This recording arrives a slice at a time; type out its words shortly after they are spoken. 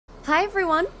Hi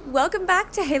everyone, welcome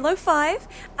back to Halo 5.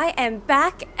 I am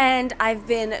back and I've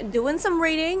been doing some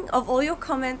reading of all your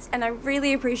comments and I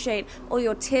really appreciate all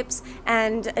your tips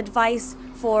and advice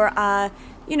for,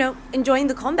 you know, enjoying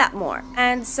the combat more.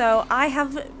 And so I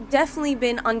have definitely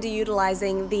been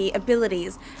underutilizing the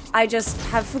abilities. I just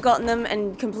have forgotten them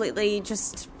and completely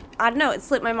just, I don't know, it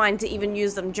slipped my mind to even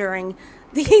use them during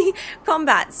the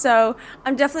combat. So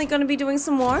I'm definitely going to be doing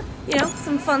some more, you know,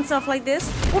 some fun stuff like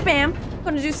this. Oh, bam.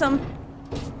 Gonna do some.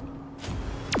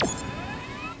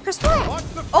 Press play.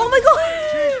 Oh my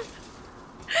god!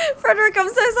 Frederick, I'm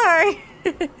so sorry.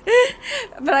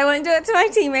 But I won't do it to my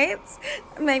teammates,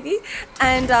 maybe.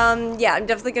 And yeah, I'm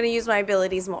definitely gonna use my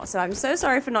abilities more. So I'm so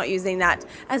sorry for not using that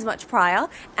as much prior.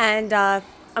 And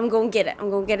I'm gonna get it.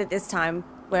 I'm gonna get it this time.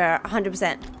 We're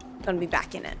 100% gonna be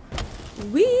back in it.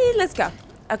 Whee! Let's go.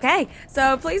 Okay,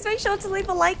 so please make sure to leave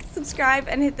a like, subscribe,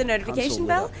 and hit the notification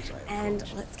bell, and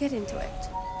let's get into it.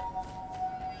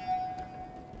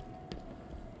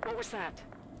 What was that?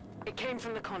 It came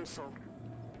from the console.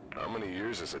 How many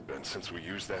years has it been since we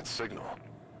used that signal?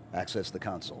 Access the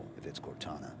console if it's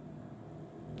Cortana.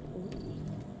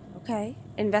 Okay,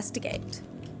 investigate.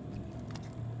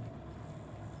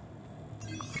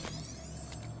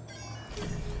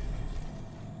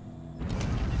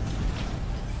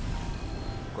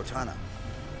 Cortana.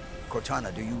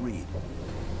 Cortana, do you read?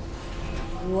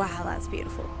 Wow, that's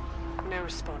beautiful. No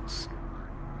response.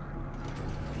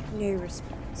 No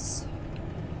response.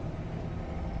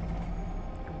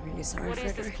 I'm really sorry, What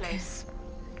is Frederick. this place?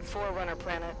 Forerunner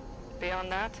planet.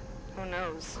 Beyond that, who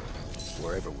knows?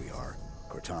 Wherever we are,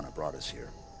 Cortana brought us here.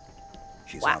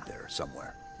 She's Wow. out there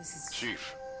somewhere. This is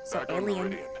Chief, so back on alien.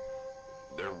 Meridian,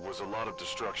 there was a lot of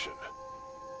destruction.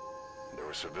 There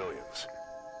were civilians.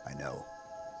 I know.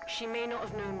 She may not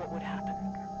have known what would happen.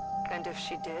 And if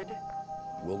she did,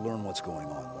 We'll learn what's going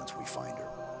on once we find her.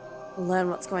 We'll learn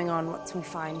what's going on once we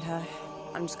find her.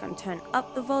 I'm just going to turn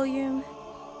up the volume.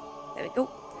 There we go.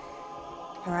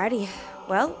 Alrighty.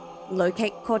 Well,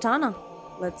 locate Cortana.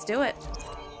 Let's do it.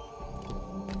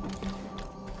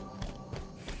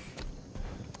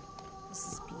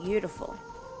 This is beautiful.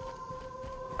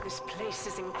 this place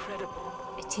is incredible.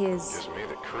 It is. Gives me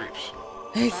the creeps.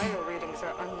 Bio readings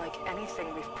are unlike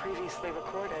anything we've previously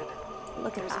recorded.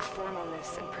 Look at There's a that.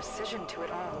 formalness and precision to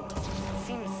it all. It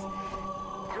seems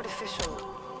artificial,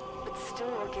 but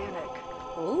still organic.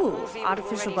 Ooh, Those even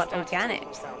artificial already but started to organic.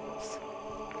 themselves.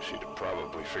 She'd have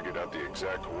probably figured out the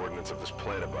exact coordinates of this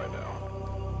planet by now.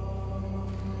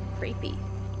 Creepy.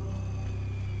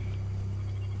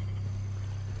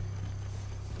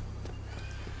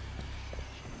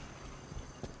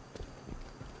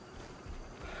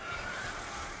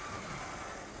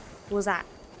 What was that?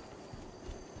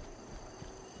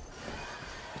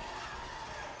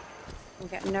 I'm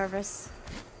getting nervous.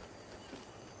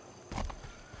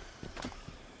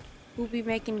 Who'll be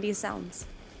making these sounds?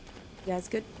 You guys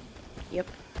good? Yep.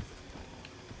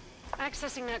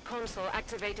 Accessing that console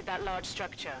activated that large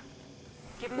structure.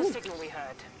 Given the signal we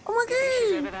heard. Oh my Think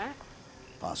she's god! over there?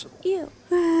 Possible. Ew.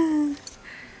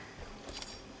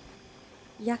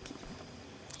 Yucky.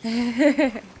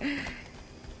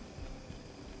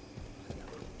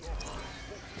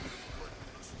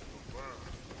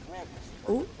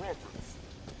 Ooh.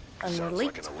 An Sounds elite.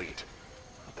 like an elite.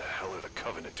 What the hell are the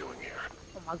Covenant doing here?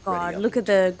 Oh my god, look at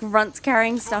the grunts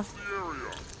carrying stuff.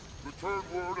 Return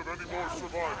word of any more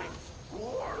survivors.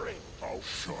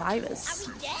 Survivors.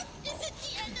 Are we dead? Is it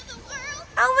the end of the world?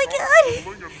 Oh my god!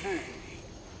 Pulling and moving.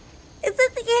 Is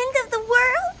it the end of the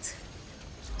world?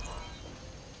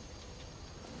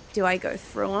 Do I go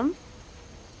through them?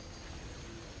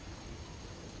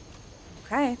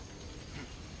 Okay.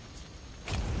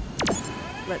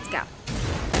 Let's go.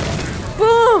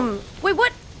 Boom! Wait,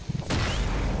 what?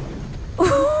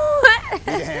 What? Need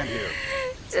a hand here.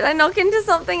 Did I knock into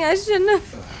something I shouldn't have?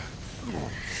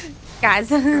 Guys.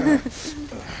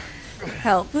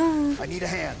 Help. I need a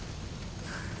hand.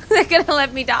 They're gonna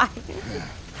let me die.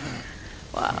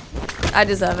 Wow. I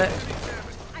deserve it.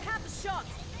 I have the shot.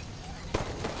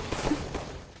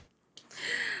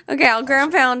 Okay, I'll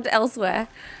ground pound elsewhere.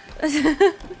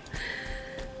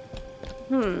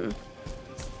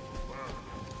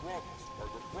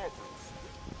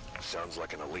 Sounds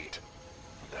like an elite.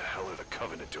 What the hell are the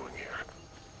Covenant doing here?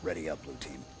 Ready up, blue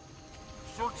team.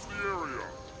 Search the area.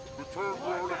 Return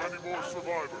word of any more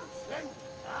survivors.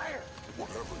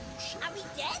 Whatever you say. Are we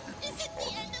dead? Is it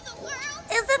the end of the world?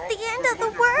 Is it the end of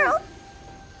the world?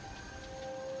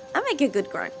 I make a good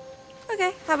grunt.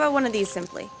 Okay, how about one of these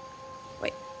simply?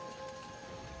 Wait.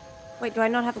 Wait, do I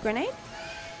not have a grenade?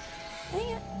 Dang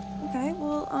it. Okay,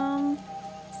 well,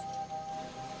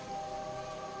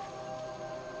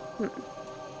 What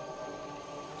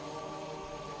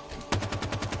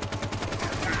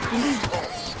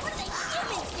are the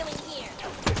humans doing here?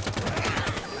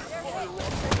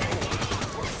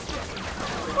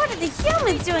 What are the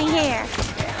humans doing here?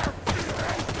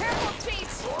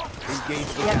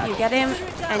 Engage the Yep, you get him,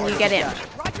 and you get him.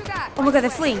 Roger that. Oh my god, they're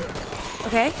fleeing.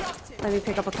 Okay, let me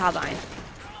pick up a carbine.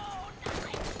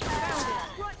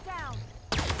 Front down.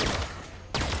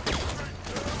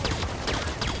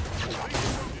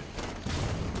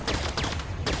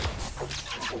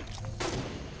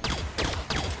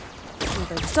 Oh my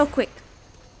god, they're so quick.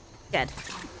 Dead.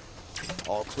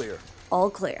 All clear. All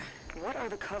clear. What are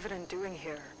the Covenant doing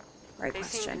here? Great They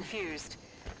seem question. confused.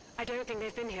 I don't think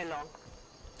they've been here long.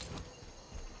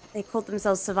 They called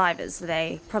themselves survivors, so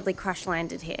they probably crash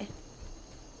landed here.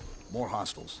 More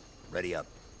hostiles. Ready up.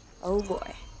 Oh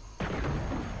boy.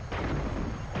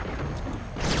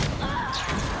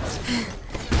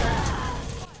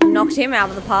 Knocked him out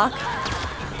of the park.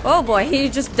 Oh boy, he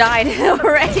just died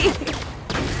already.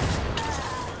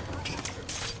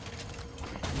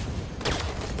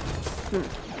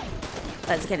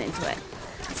 Let's get into it.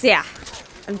 So yeah,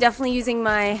 I'm definitely using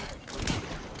my...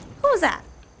 What was that?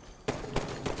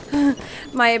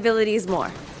 My abilities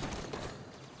more.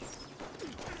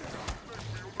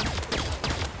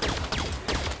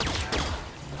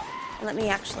 Let me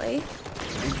actually...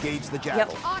 Engage the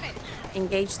jackal. Yep.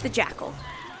 Engage the jackal.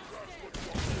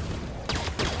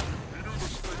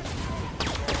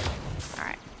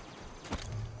 Alright.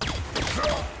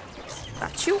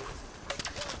 Got you.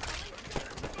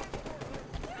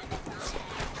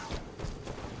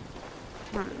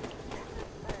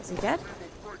 Is he dead?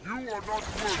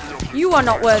 You are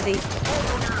not worthy.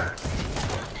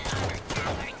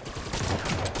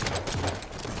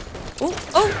 Oh,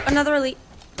 oh, another elite.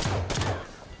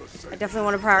 I definitely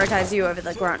want to prioritize you over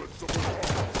the grunt.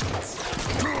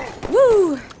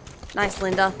 Woo! Nice,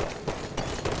 Linda.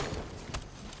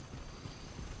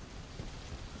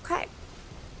 Okay.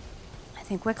 I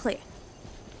think we're clear.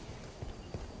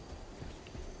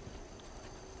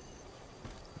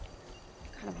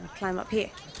 Kind of want to climb up here.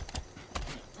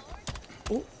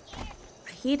 Oh,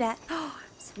 I hear that. Oh,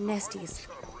 some nesties.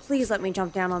 Please let me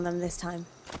jump down on them this time.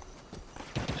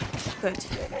 Good.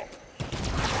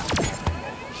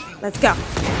 Let's go.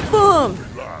 Boom!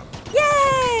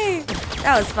 Yay!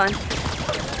 That was fun.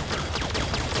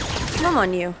 Come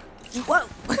on, you. Whoa!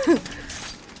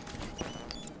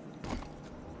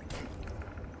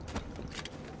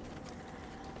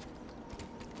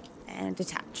 And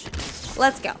detach.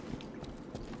 Let's go.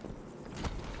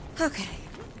 Okay.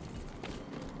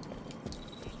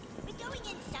 We going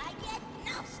inside yet?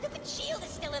 No, stupid shield is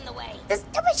still in the way. The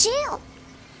stupid shield!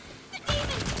 The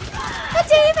demon! The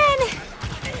demon!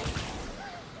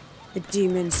 The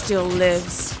demon still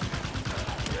lives.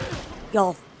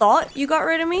 Y'all thought you got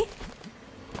rid of me?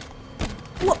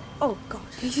 What? Oh god,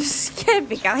 you scared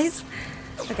me, guys.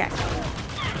 Okay.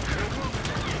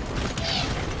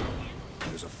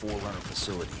 There's a Forerunner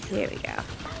facility here. Here we go.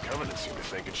 Covenant seem to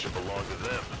think it should belong to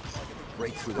them.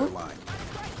 Break through their line.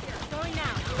 Going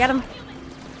now. Get him.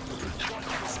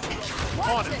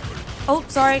 Oh,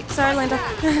 sorry. Sorry, Linda.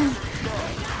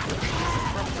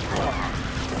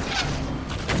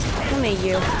 Come here,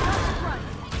 you.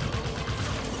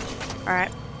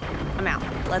 Alright. I'm out.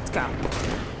 Let's go.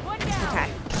 Okay.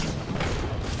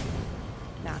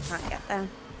 No, I can't get there.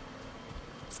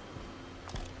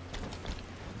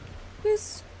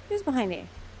 Who's behind you?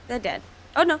 They're dead.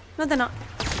 Oh no, no they're not.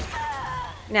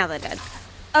 Now they're dead.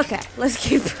 Okay, let's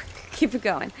keep it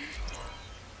going.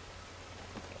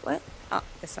 What? Oh,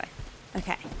 this way.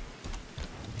 Okay.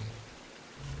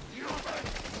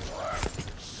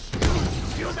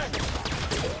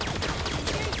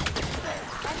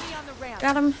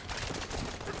 Got him.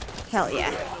 Hell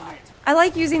yeah. I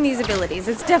like using these abilities.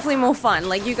 It's definitely more fun.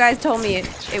 Like you guys told me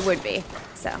it would be.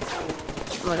 So.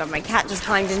 Oh my god, my cat just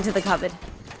climbed into the cupboard.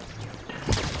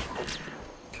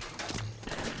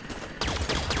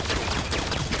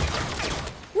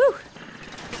 Woo!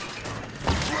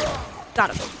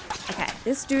 Got him. Okay,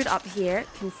 this dude up here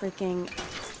can freaking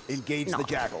Engage the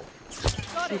jackal.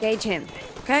 engage him.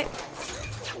 Okay?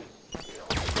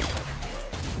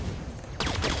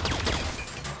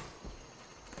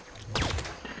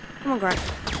 Come on, Grunt.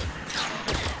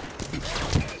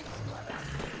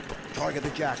 Target the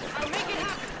jackal.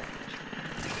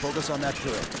 Focus on that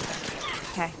turret.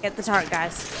 Okay, get the target,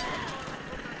 guys.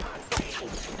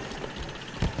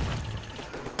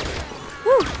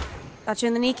 Woo! Got you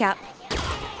in the kneecap.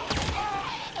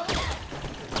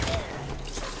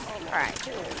 Alright.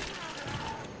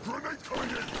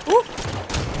 Woo!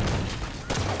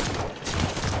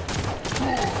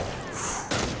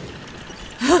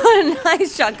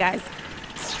 Nice shot, guys.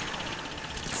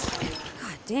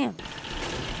 God damn.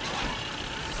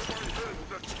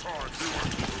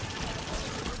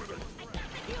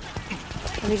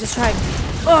 Let me just try.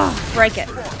 Oh, break it.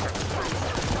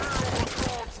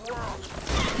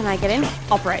 Can I get in?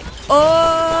 Operate.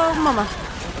 Oh, mama.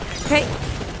 Okay.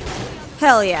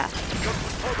 Hell yeah.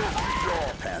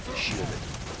 Path is shielded.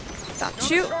 Got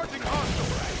you.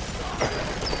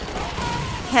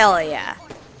 Hell yeah.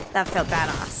 That felt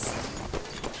badass.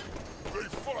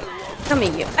 Come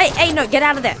here, you. Hey, no, get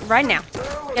out of there right now.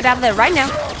 Get out of there right now.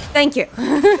 Thank you.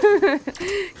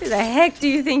 Who the heck do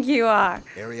you think you are?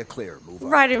 Area clear. Move on.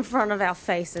 Right in front of our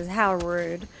faces. How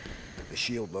rude. The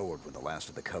shield lowered when the last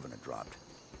of the Covenant dropped.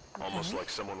 Almost like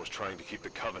someone was trying to keep the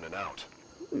Covenant out.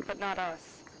 But not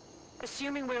us.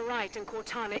 Assuming we're right and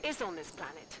Cortana is on this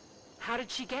planet, how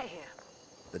did she get here?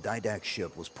 The Didact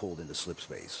ship was pulled into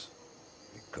slipspace.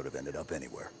 It could have ended up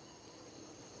anywhere.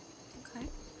 Okay.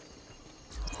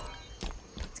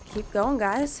 Let's keep going,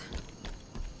 guys.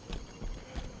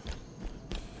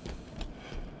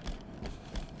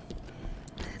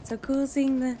 It's so cool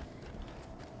seeing the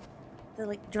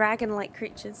like dragon-like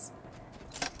creatures.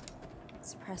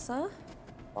 Suppressor,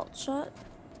 bolt shot,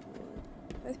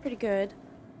 both pretty good.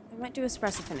 I might do a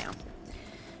suppressor for now.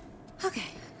 Okay,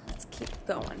 let's keep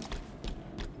going.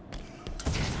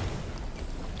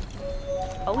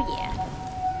 Oh yeah.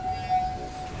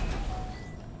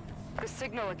 The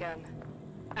signal again.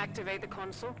 Activate the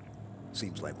console?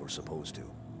 Seems like we're supposed to.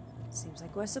 Seems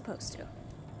like we're supposed to.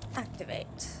 Activate.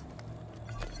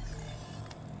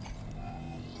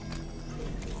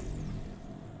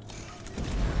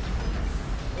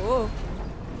 Oh.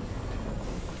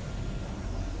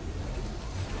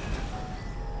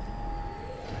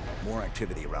 More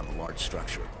activity around the large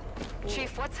structure.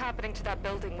 Chief, what's happening to that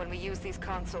building when we use these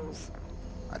consoles?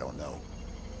 I don't know.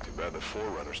 Too bad the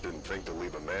Forerunners didn't think to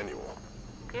leave a manual.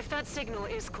 If that signal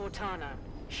is Cortana,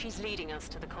 she's leading us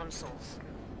to the consoles.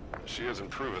 She hasn't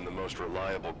proven the most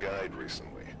reliable guide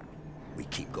recently. We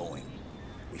keep going.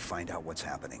 We find out what's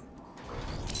happening.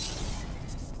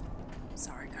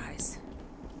 Sorry, guys.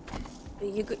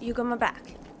 You got my back.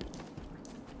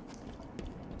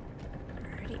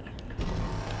 Alrighty.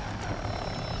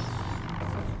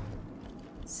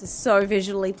 This is so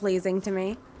visually pleasing to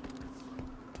me.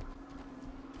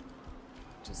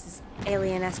 Just this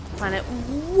alien-esque planet.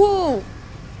 Whoa!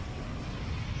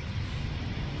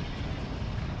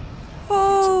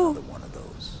 Oh! Another one of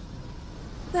those.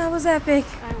 That was epic.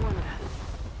 I wonder,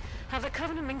 have the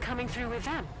Covenant been coming through with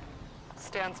them?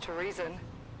 Stands to reason.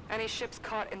 Any ships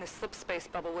caught in the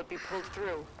slipspace bubble would be pulled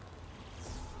through.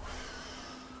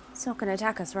 It's not gonna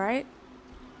attack us, right?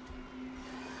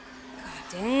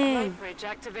 God dang. Light bridge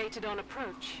activated on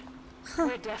approach.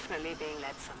 We're definitely being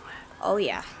led somewhere. Oh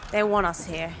yeah, they want us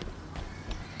here.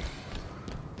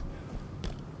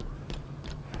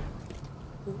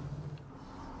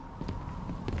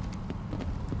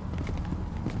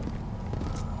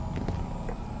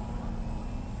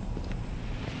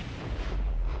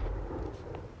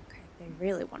 Okay, they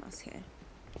really want us here.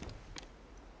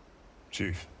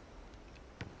 Chief,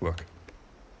 look.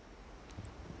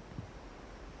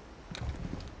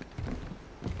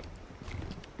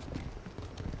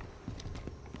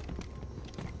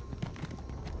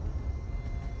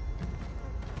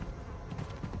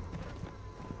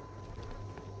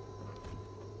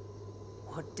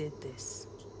 What did this?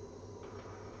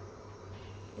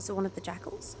 Is it one of the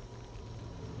jackals?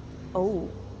 Oh,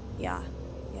 yeah.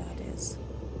 Yeah, it is.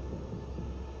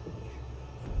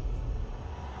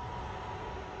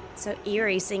 So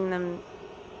eerie seeing them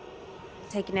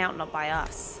taken out, not by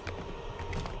us.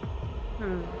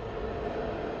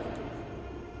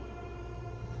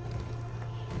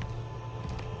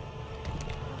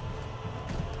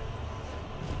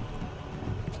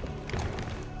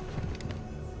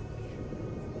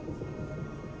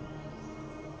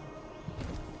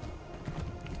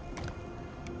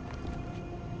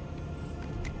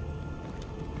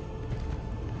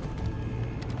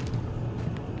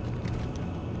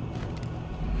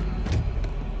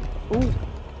 Ooh.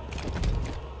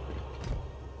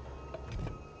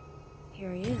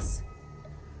 Here he is.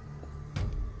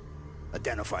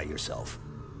 Identify yourself.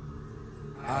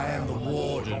 I am the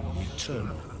Warden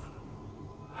Eternal.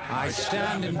 I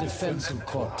stand in defense of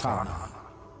Cortana.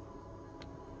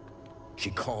 She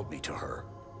called me to her.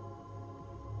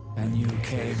 And you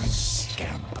came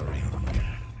scampering.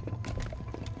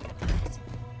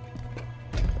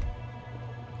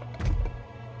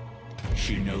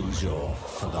 She knows your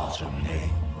forgotten name.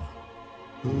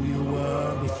 Who you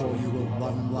were before you were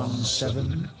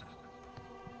 117.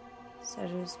 So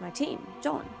does my team,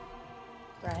 John.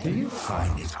 Right. Do you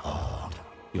find it odd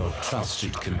your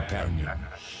trusted companion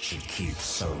should keep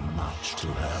so much to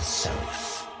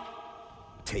herself?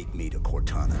 Take me to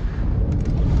Cortana.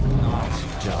 Not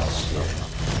just yet.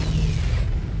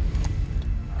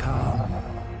 Come.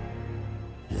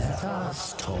 Let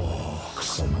us talk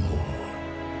some more.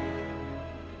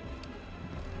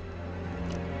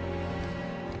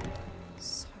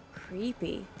 So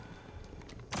creepy.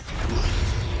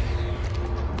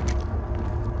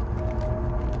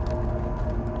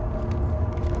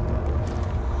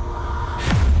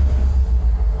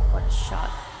 What a shot.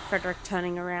 Frederick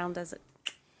turning around as it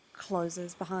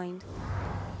closes behind.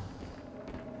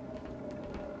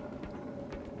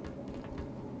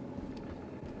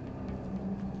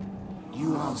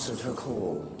 You answered her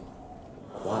call.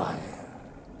 Why?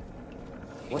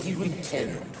 What do you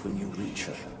intend when you reach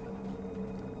her?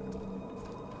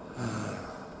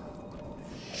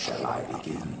 Shall I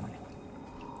begin?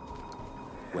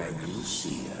 When you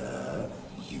see her,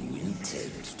 you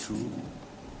intend to?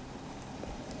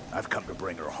 I've come to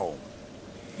bring her home.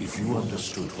 If you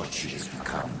understood what she has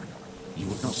become, you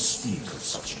would not speak of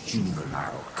such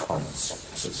juvenile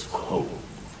concepts as home.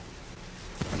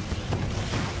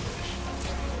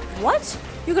 What?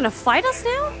 You're gonna fight us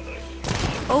now?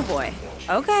 Oh boy.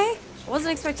 Okay.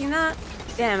 Wasn't expecting that.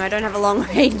 Damn, I don't have a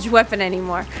long-range weapon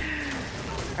anymore.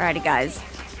 Alrighty, guys.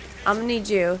 I'm gonna need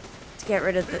you to get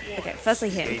rid of the... Okay, firstly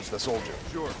him. Engage the soldier.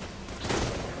 Sure.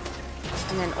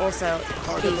 And then also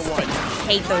these things. I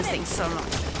hate those things so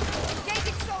much.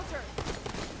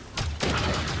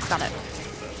 Got it.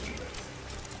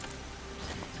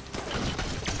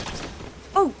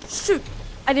 Oh, shoot.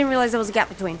 I didn't realize there was a gap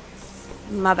between.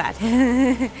 My bad.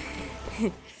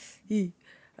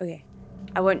 Okay.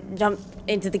 I won't jump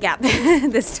into the gap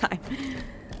this time.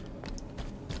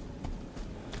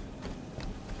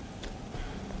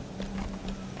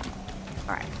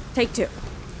 Alright, take two.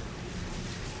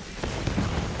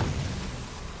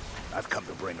 I've come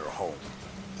to bring her home.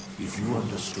 If you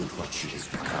understood what she has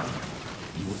become,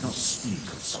 you would not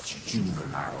speak of such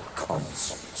juvenile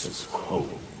concepts as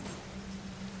home.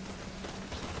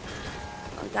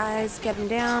 Oh, guys, get him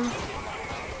down.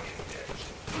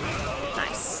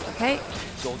 Nice. Okay.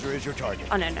 Soldier is your target.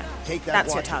 Oh, no, no. Take that.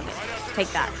 That's your target.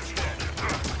 Take that.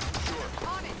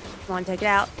 Come on, take it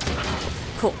out.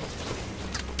 Cool.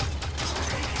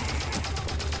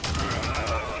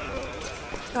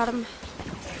 Got him.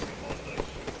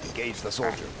 Engage the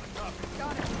soldier.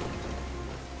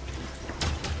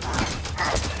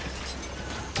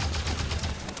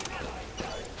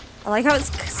 I like how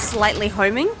it's slightly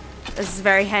homing. This is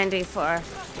very handy for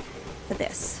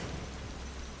this.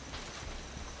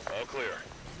 All clear.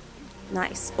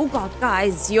 Nice. Oh god,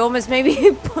 guys, you almost made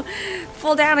me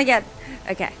fall down again.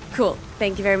 Okay, cool.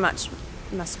 Thank you very much,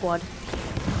 my squad.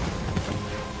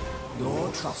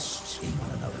 Your trust in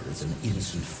one another is an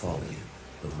innocent folly,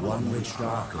 but one which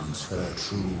darkens her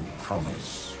true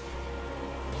promise.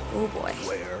 Oh boy.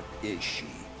 Where is she?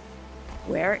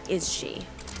 Where is she?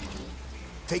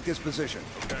 Take this position.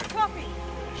 Copy.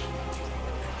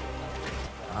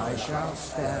 I shall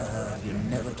spare her the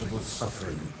inevitable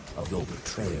suffering of your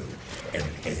betrayal and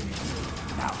end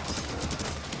you now.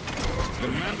 The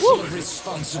mantle of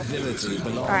responsibility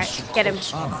belongs to get him.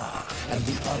 Cortana and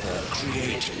the other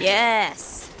creators.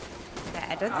 Yes. Okay,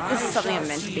 I don't think this is something I'm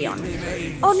meant to be on.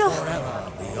 Oh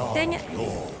no! Dang it.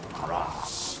 Your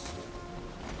grasp.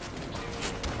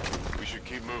 We should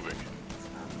keep moving.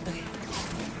 Okay.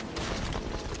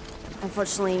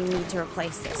 Unfortunately, you need to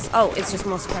replace this. Oh, it's just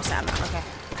more suppressed ammo. Okay.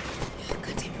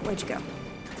 God damn it, where'd you go?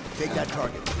 Take that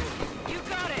target. You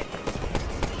got it.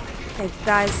 Thank you,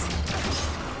 guys.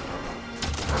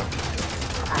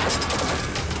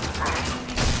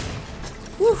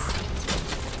 Whew.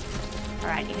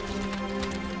 Alrighty.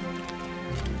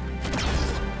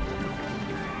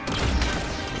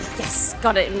 Yes,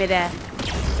 got it in midair.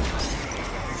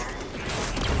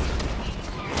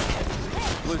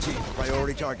 Blue team,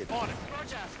 priority target.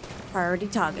 Priority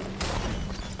target.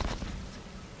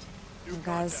 You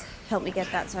guys, help me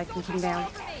get that so I can come down.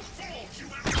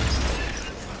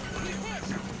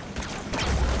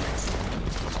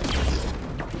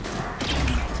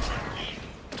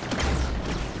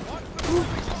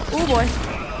 Oh boy.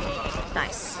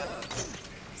 Nice.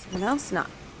 Someone else? No.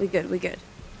 We good, we good.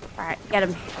 Alright, get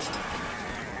him.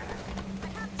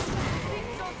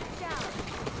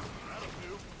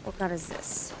 What gun is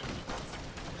this?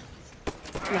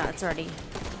 No, it's already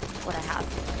what I have.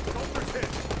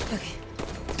 Okay.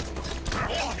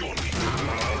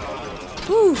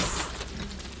 Whew.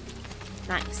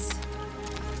 Nice.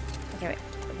 Okay, wait.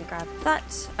 Let me grab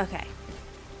that. Okay.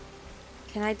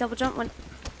 Can I double jump when...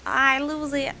 I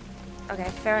lose it. Okay,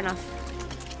 fair enough.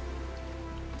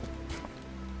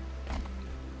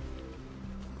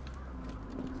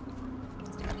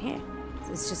 What's down here? Is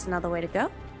this just another way to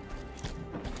go?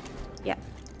 Yep.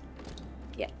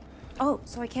 Yep. Oh,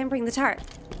 so I can bring the turret.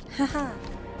 Haha.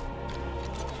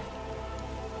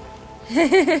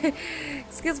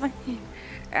 Excuse me.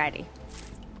 Alrighty.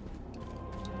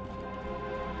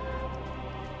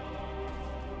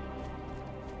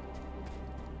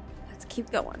 Let's keep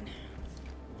going.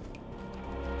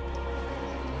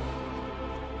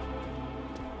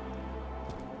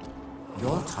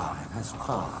 Your time has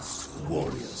passed,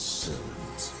 warriors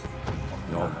servants.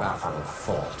 Your battle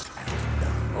fought and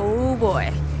done. Oh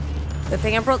boy. Good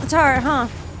thing I brought the turret, huh?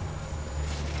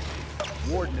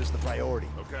 Warden is the priority.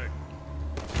 Okay.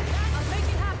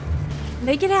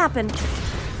 Make it happen.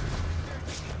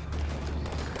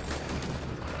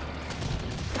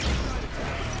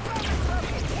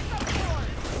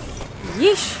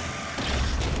 Yeesh.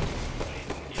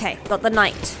 Okay, got the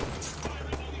knight.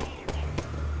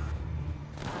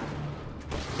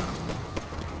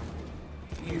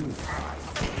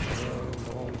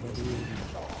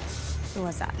 Who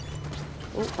was that?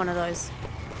 Oh, one of those.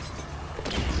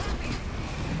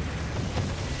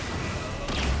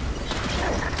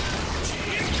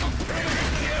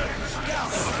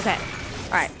 Okay,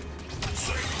 alright.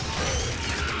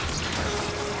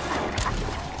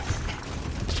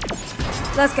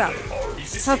 Let's go.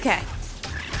 Okay.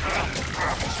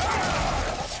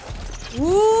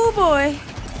 Woo boy.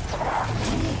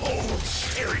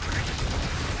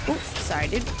 Oh, sorry,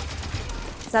 dude.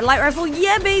 Is that a light rifle?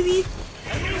 Yeah, baby.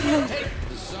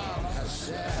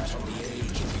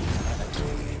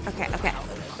 Okay, okay.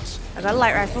 I got a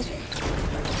light rifle.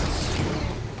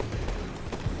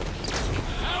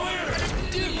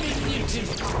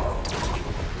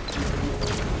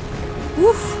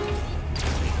 Woof.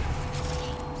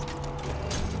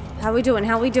 How we doing?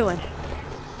 How we doing?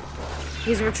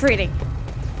 He's retreating.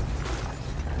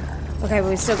 Okay, but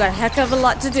we still got a heck of a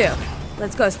lot to do.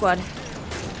 Let's go, squad.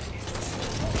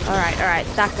 Alright, alright.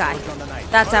 That guy.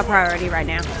 That's our priority right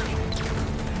now.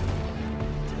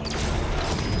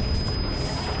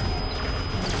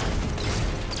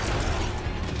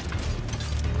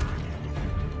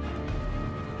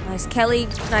 Nice, Kelly.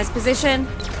 Nice position.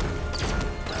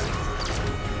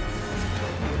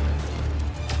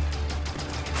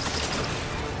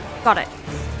 Got it.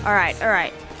 Alright,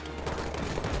 alright.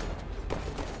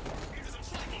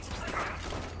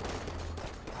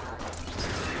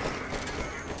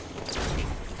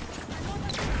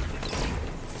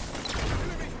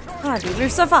 Oh, dude,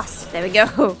 move so fast. There we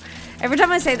go. Every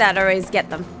time I say that, I always get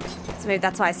them. So maybe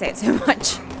that's why I say it so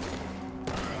much.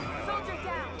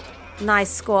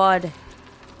 Nice, squad.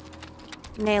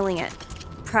 Nailing it.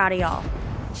 Proud of y'all.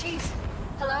 Chief,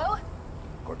 hello?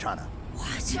 Cortana.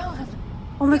 What? John.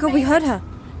 Oh my god, we heard her.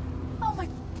 Oh my...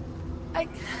 I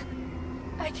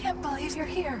can't believe you're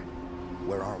here.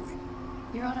 Where are we?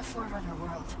 You're on a Forerunner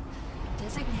world.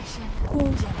 Designation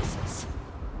Genesis.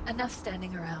 Enough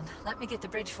standing around. Let me get the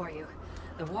bridge for you.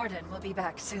 The Warden will be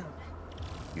back soon.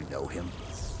 You know him?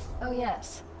 Oh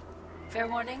yes. Fair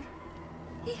warning?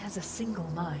 He has a single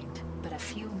mind, but a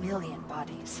few million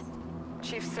bodies.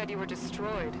 Chief said you were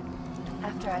destroyed.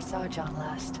 After I saw John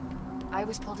last, I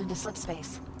was pulled into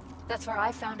slipspace. That's where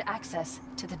I found access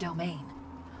to the domain.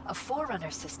 A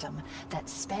Forerunner system that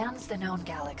spans the known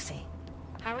galaxy.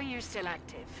 How are you still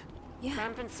active? Yeah.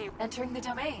 Rampancy. Entering the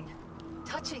domain.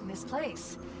 Touching this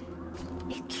place.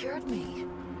 It cured me.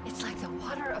 It's like the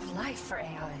water of life for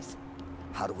AIs.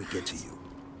 How do we get to you?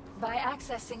 By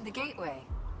accessing the gateway.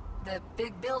 The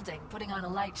big building putting on a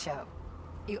light show.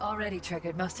 You already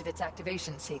triggered most of its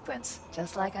activation sequence,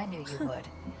 just like I knew you would.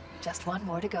 Just one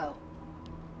more to go.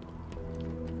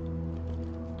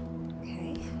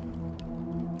 Okay.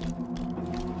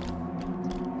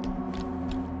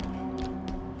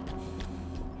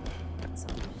 Got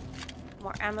some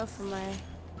more ammo for my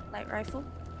light rifle.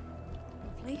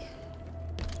 Lovely.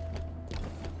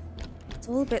 It's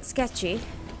all a bit sketchy.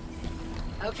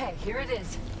 Okay, here it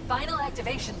is. Final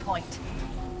activation point.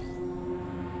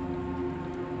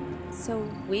 So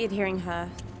weird hearing her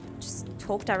just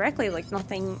talk directly like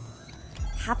nothing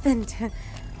happened.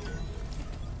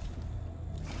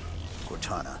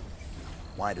 Cortana,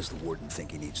 why does the Warden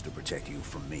think he needs to protect you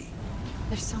from me?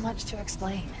 There's so much to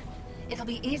explain. It'll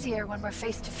be easier when we're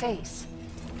face to face.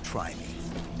 Try me.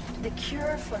 The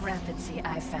cure for rampancy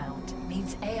I've found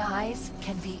means AIs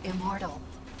can be immortal.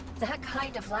 That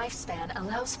kind of lifespan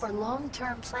allows for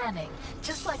long-term planning,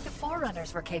 just like the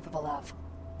Forerunners were capable of.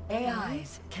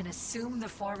 AIs can assume the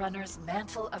Forerunner's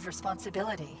mantle of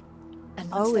responsibility. And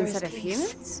once Oh, there is instead of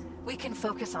peace, humans? we can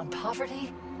focus on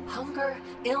poverty, hunger,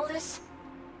 illness.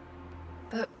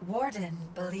 But Warden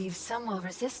believes some will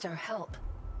resist our help.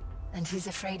 And he's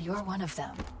afraid you're one of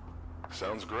them.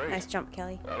 Sounds great. Nice jump,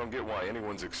 Kelly. I don't get why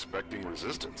anyone's expecting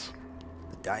resistance.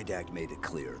 The Didact made it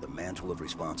clear the mantle of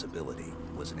responsibility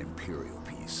was an Imperial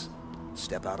piece.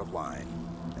 Step out of line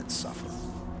and suffer.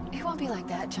 It won't be like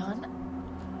that, John.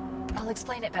 I'll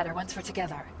explain it better once we're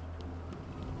together.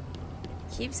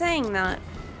 Keep saying that.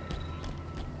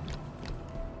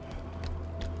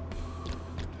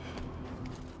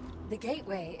 The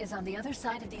gateway is on the other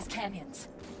side of these canyons.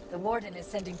 The Warden is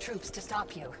sending troops to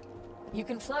stop you. You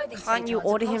can fly these Can't you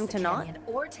photons order across him the to not? canyon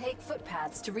or take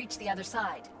footpaths to reach the other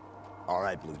side. All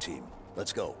right, Blue Team.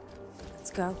 Let's go.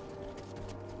 Let's go.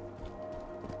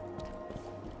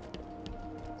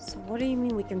 So what do you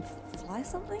mean we can fly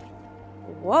something?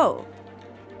 Whoa.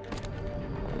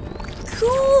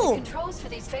 Cool! Controls for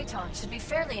these photons should be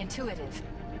fairly intuitive.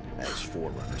 As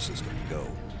Forerunner system go.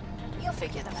 You'll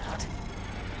figure them out.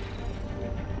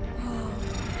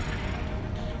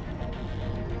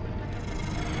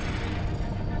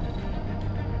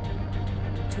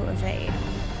 To evade.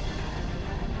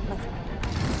 Nothing.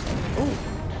 Ooh.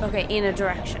 Okay, in a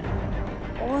direction.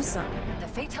 Awesome. The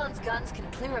photon's guns can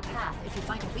clear a path if you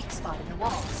find a weak spot in the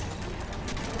walls.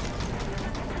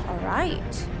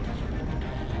 Alright.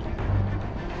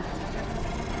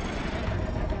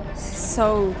 This is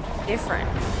so different.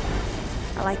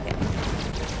 I like it.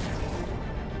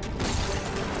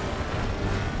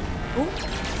 Ooh.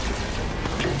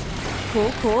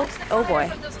 Cool, cool. Oh boy.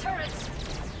 From those turrets.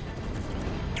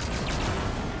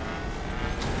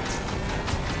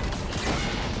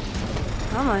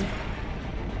 Come on.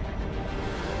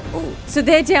 Ooh, so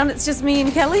they're down, it's just me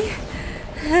and Kelly?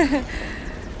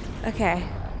 Okay.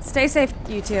 Stay safe,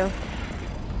 you two.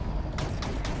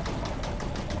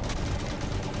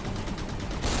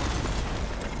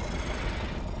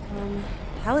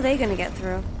 How are they gonna get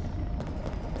through?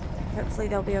 Hopefully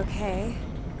they'll be okay.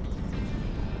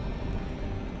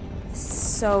 This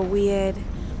is so weird.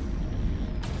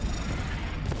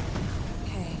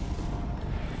 Okay.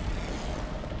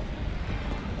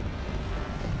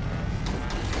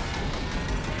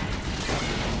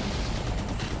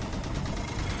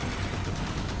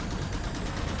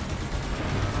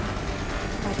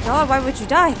 Oh my god, why would you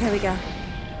die? There we go.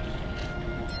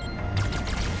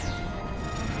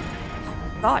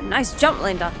 God, nice jump,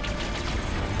 Linda.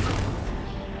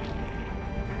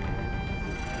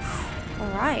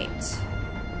 Alright.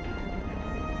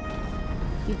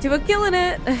 You two are killing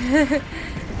it.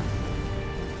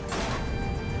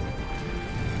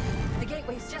 The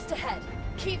gateway's just ahead.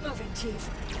 Keep moving, Chief.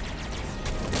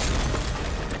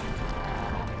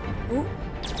 Ooh.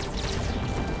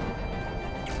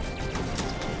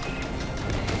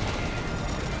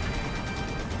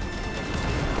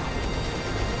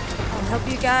 I'll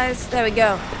help you guys. There we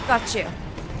go. Got you.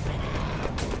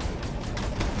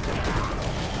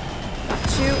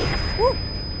 Got you. Woo.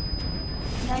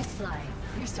 Nice flying.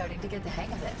 You're starting to get the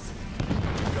hang of this.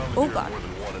 Oh god. More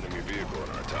than one enemy vehicle in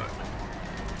our time.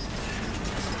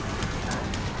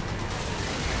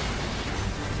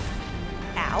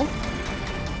 Ow.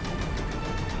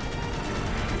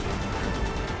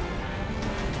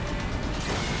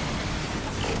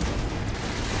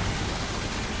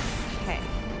 Okay.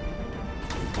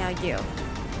 Now you.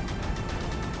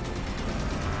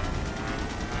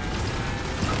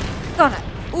 Got it.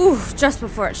 Ooh, just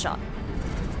before it shot.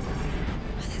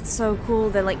 That's so cool.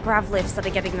 They're like grav lifts that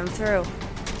are getting them through.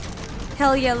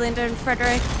 Hell yeah, Linda and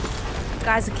Frederick. You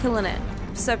guys are killing it.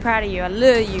 I'm so proud of you. I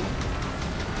love you.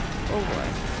 Oh boy.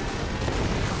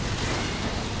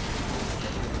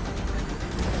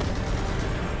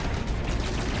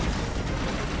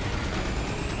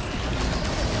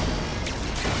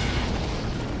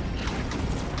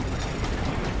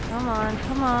 Come on,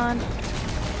 come on.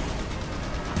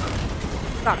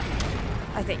 Got it.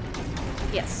 I think.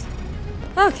 Yes.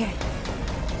 Okay.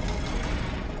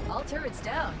 All turrets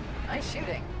down. Nice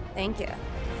shooting. Thank you.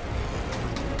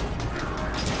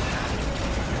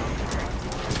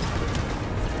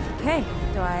 Okay,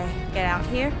 do I get out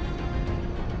here?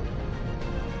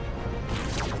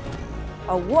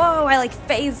 Oh, whoa, I like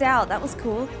phased out. That was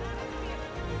cool.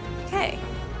 Okay.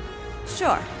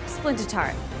 Sure, splinter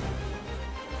turret.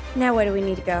 Now where do we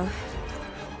need to go?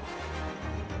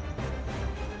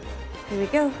 Here we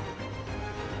go.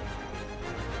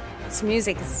 This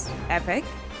music is epic.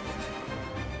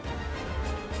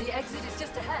 The exit is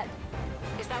just ahead.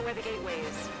 Is that where the gateway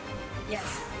is?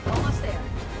 Yes, almost there.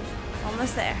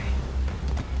 Almost there.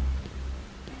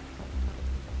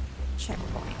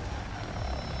 Checkpoint.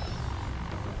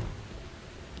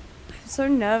 so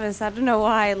nervous. I don't know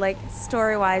why. Like,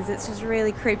 story-wise, it's just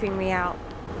really creeping me out.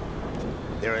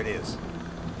 There it is.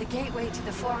 The gateway to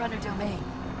the Forerunner domain.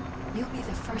 You'll be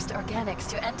the first organics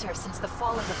to enter since the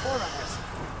fall of the Forerunners.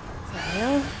 For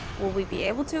real? Will we be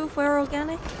able to if we're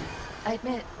organic? I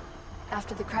admit,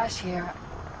 after the crash here,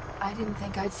 I didn't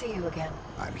think I'd see you again.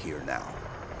 I'm here now.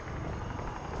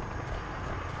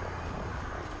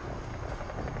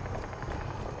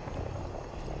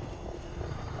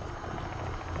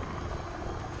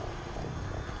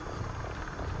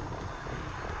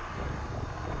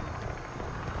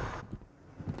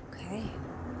 Okay.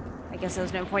 I guess there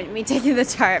was no point in me taking the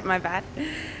turret, my bad.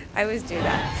 I always do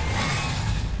that.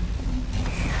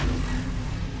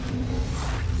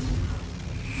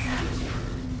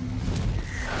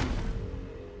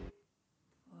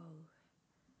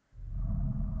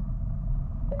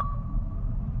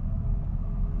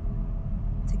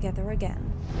 Together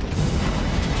again.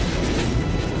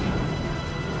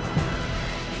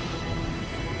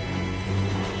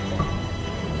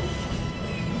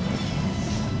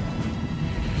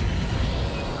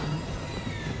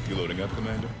 You loading up,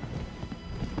 Commander?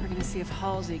 We're gonna see if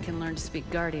Halsey can learn to speak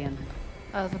Guardian.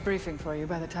 I'll have a briefing for you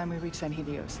by the time we reach San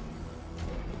Helios.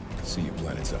 See you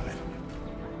planetside.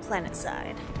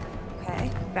 Planetside.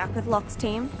 Okay, back with Locke's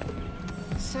team.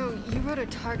 So, you wrote a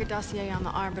target dossier on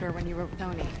the Arbiter when you wrote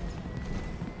Tony.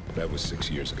 That was 6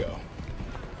 years ago.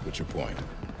 What's your point?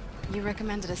 You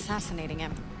recommended assassinating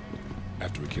him.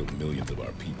 After he killed millions of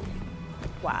our people.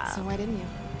 Wow. So why didn't you?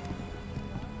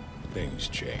 Things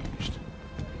changed.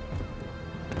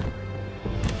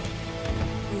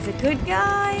 He's a good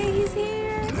guy. He's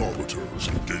here. The Arbiter is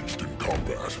engaged in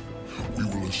combat. We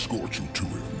will escort you to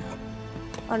him.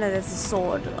 Oh no, there's a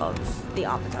sword of the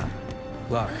Arbiter.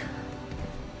 Locke.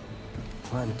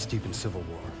 Planet's deep in civil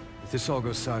war. If this all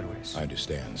goes sideways... I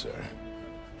understand, sir.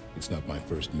 It's not my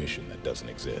first mission that doesn't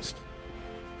exist.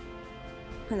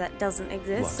 And that doesn't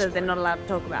exist, so they're not allowed to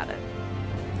talk about it.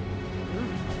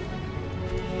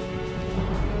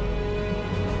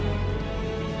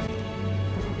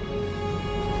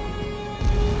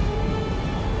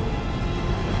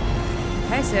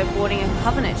 Okay, so we're boarding a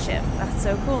Covenant ship. That's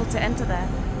so cool to enter there.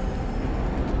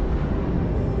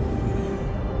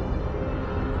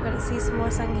 We're gonna see some more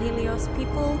Sanghelios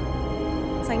people.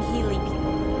 Sangheli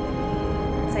people.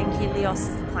 Sanghelios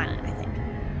is the planet, I think.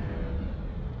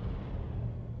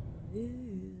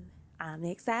 Ooh, I'm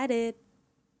excited.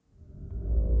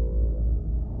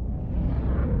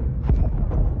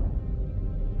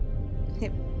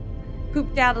 It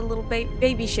pooped out a little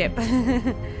baby ship.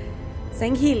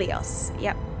 Sanghelios,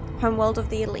 yep. Homeworld of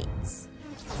the elites.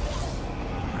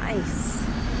 Nice.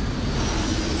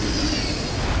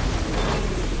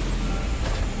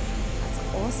 That's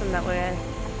awesome that we're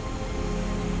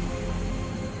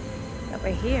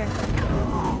here.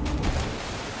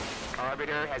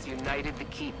 Arbiter has united the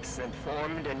keeps and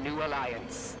formed a new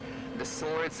alliance, the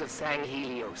Swords of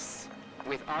Sanghelios.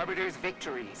 With Arbiter's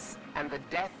victories and the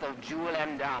death of Jewel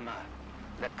Mdama,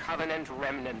 the Covenant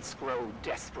remnants grow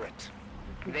desperate.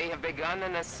 They have begun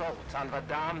an assault on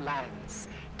Vadam lands,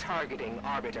 targeting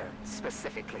Arbiter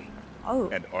specifically. Oh.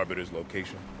 And Arbiter's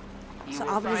location? So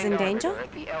Arbiter's in danger? Arbiter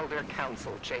at the Elder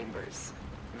Council chambers.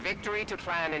 Victory to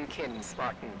clan and kin,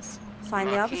 Spartans. Find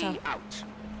the Arbiter. Out.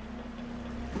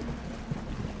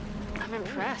 I'm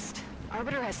impressed.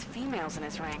 Arbiter has females in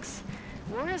his ranks.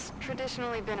 War has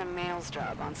traditionally been a male's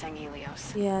job on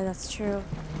Sanghelios. Yeah, that's true.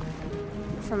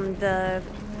 From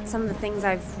some of the things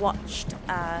I've watched,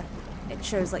 it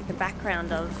shows like the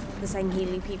background of the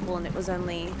Sangheli people, and it was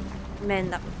only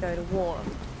men that would go to war.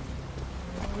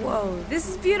 Whoa, this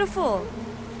is beautiful!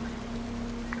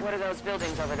 What are those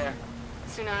buildings over there?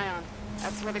 Sunayon.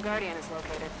 That's where the Guardian is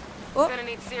located. Oh. Gonna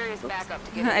need serious backup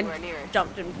to get anywhere near it.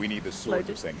 Jumped and We need the Swords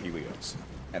of Sanghelios.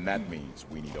 And that means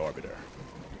we need Arbiter.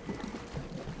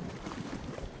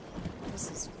 This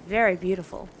is very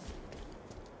beautiful.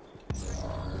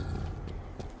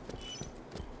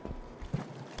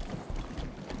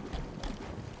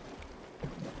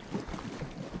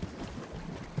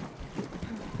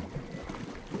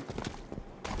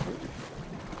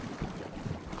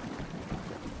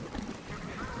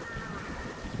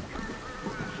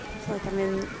 I feel like I'm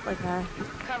in like a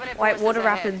whitewater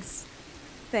rapids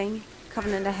thing.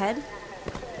 Covenant ahead.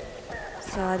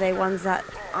 So are they ones that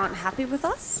aren't happy with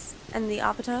us? And the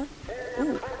Arbiter?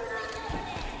 Ooh.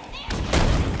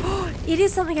 It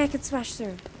is something I could smash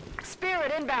through.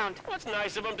 Spirit inbound. What's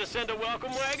nice of them to send a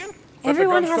welcome wagon?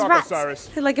 Everyone has rats.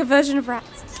 They're like a version of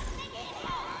rats.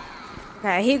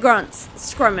 Okay, I hear grunts.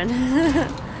 Scrumming.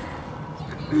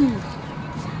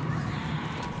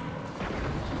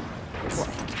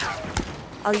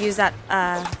 I'll use that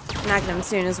magnum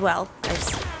soon as well.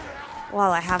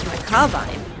 While I have my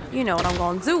carbine, you know what I'm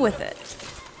going to do with it.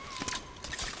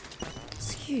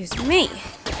 Excuse me.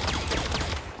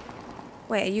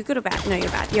 Wait, are you good or bad? No, you're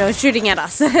bad. You're shooting at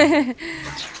us. Okay,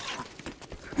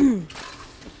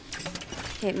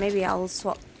 maybe I'll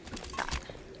swap that.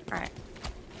 Alright.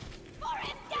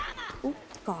 Oh,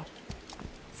 God.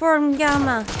 Foreign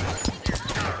Gamma.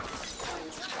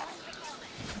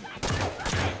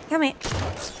 Come here.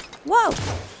 Whoa!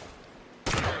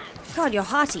 God, you're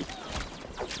hearty.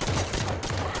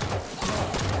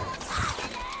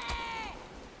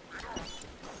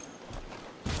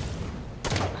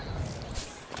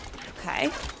 Okay.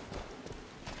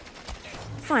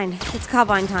 Fine, it's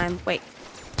carbine time. Wait.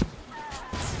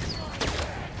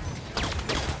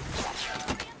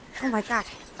 Oh my god.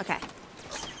 Okay.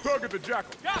 Target the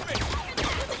jackal. Got me.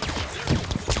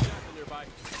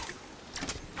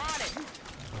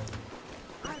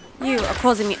 You are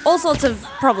causing me all sorts of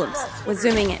problems with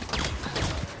zooming in.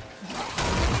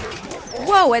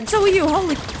 Whoa, and so are you.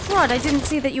 Holy crud, I didn't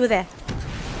see that you were there.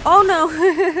 Oh no.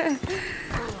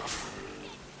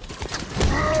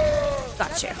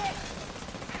 Got you.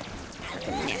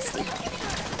 Fucking nasty.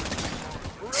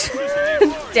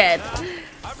 Dead.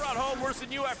 I brought home worse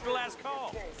than you after last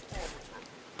call.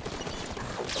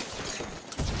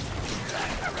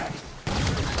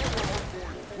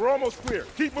 We're almost clear.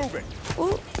 Keep moving.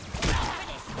 Ooh.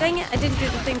 Dang it, I didn't do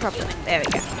the thing properly. There we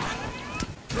go.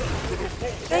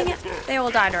 Dang it, they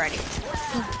all died already.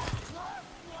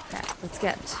 Okay, let's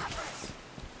get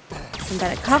some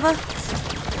better cover.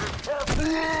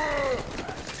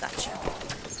 Gotcha.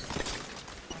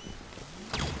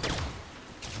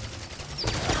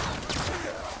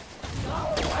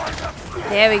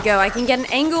 There we go. I can get an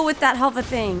angle with that hover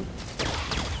thing.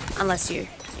 Unless you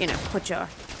know, put your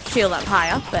shield up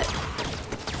higher, but...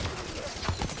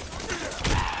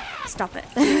 Stop it.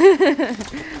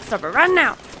 Stop it right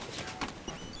now. I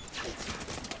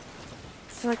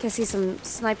feel like I see some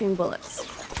sniping bullets.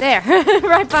 There,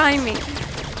 right behind me.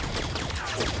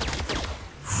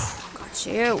 Got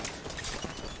you.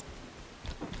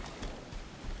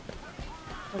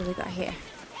 What do we got here?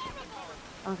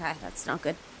 Okay, that's not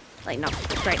good. Like, not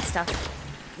great stuff.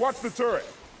 Watch the turret.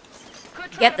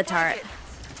 Get the turret.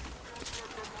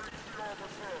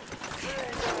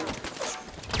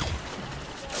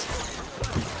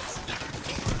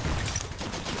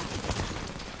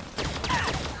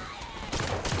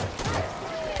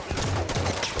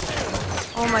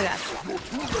 Oh my god.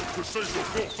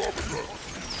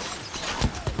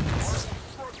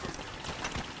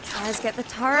 Guys, get the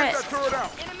turret.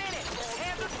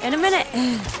 In a minute.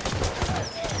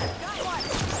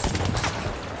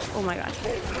 Oh my god.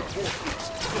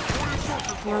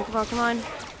 Come on, come on, come on.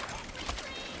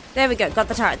 There we go. Got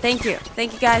the turret. Thank you.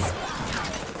 Thank you, guys.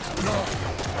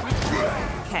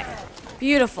 Okay.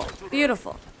 Beautiful.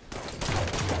 Beautiful.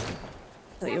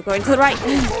 So you're going to the right.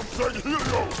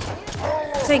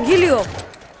 Sangilio.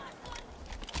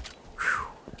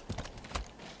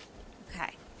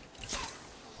 Okay.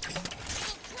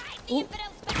 Ooh.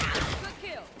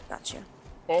 Gotcha.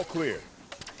 All clear.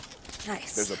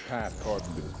 Nice. There's a path carved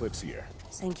into the cliffs here.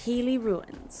 Sanghili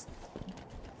ruins.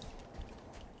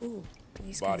 Ooh,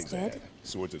 these guys Bodies dead? ahead.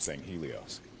 Swords of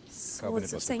Sanghelios. Swords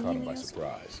of must have caught him by Sanghelios?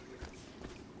 surprise.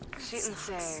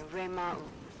 Shi'unsei, Reima'u.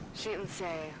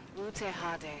 Shi'unsei, Rute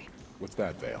Hade. What's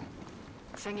that, Vale?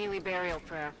 Sanghili burial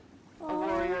prayer. A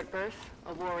warrior at birth,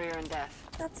 a warrior in death.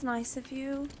 That's nice of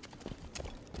you.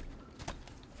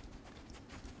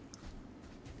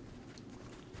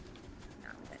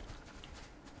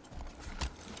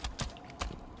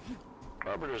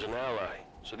 Arbiter's an ally,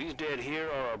 so these dead here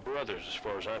are our brothers as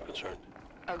far as I'm concerned.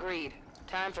 Agreed.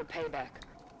 Time for payback.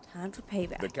 Time for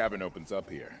payback. The cabin opens up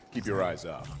here. Keep your eyes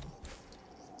up.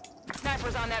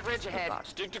 Snipers on that ridge ahead.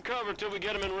 Stick to cover till we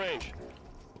get him in range.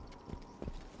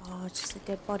 Oh, it's just a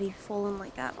dead body falling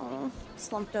like that. Oh,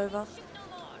 slumped over.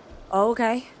 Oh,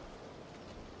 okay.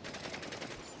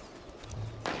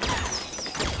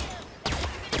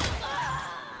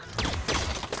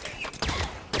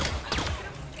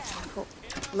 Cool.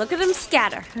 Look at him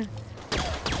scatter.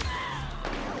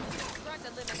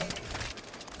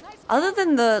 Other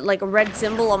than the like red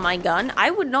symbol on my gun,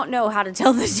 I would not know how to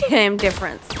tell the damn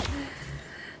difference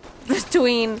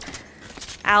between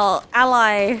our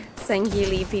ally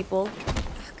Sanghili people. Oh,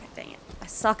 God dang it! I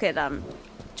suck at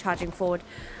charging forward.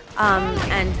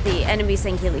 And the enemy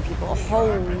Sanghili people.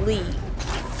 Holy.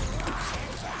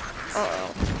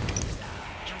 Uh-oh.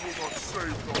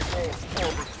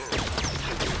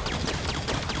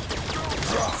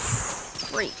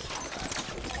 Freak.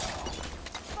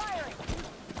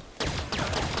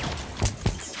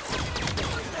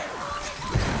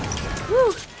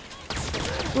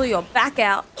 pull your back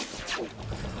out. Oh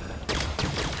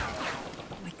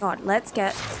my god, let's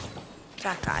get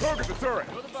that guy.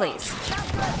 Please.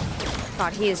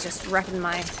 God, he is just wrecking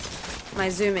my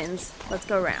zoom-ins. Let's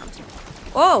go around.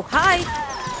 Oh, hi!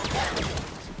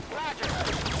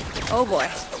 Oh boy.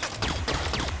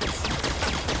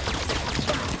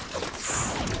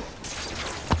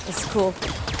 This is cool.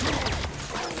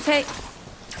 Okay.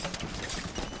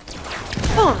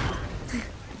 Boom!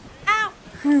 Ow!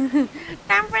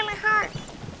 I'm really hurt.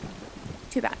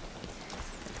 Too bad.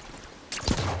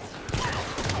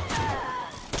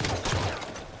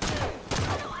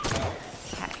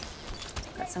 Okay.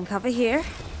 Got some cover here.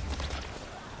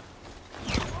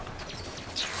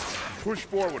 Push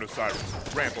forward,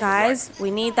 Osiris. Ramp Guys,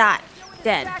 we need that.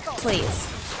 Dead, please.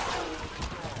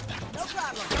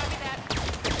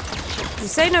 You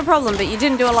say no problem, but you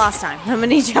didn't do it last time. I'm gonna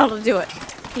need y'all to do it.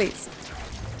 Please.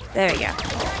 There we go.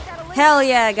 Hell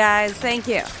yeah, guys. Thank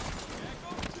you.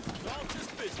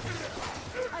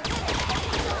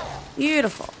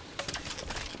 Beautiful.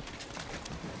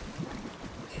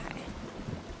 Okay.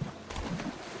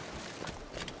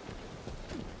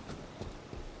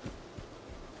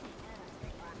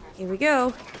 Here we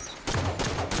go.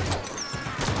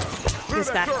 This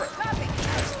guy.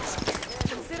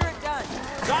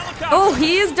 Oh,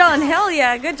 he is done. Hell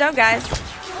yeah. Good job, guys.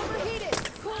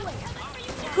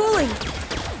 Cooling.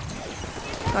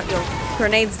 Got your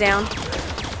grenades down.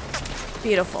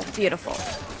 Beautiful, beautiful.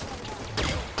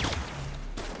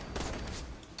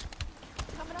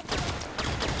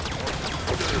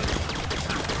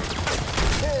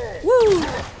 Woo!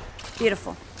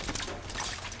 Beautiful.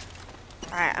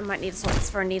 Alright, I might need swords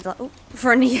for a needle. Oh,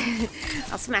 for a knee.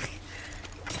 I'll smack.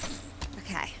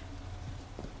 Okay.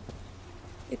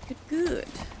 Good.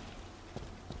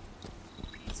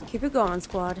 So keep it going,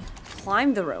 squad.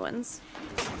 Climb the ruins.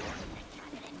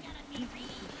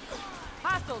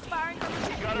 Hostiles firing.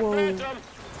 Whoa.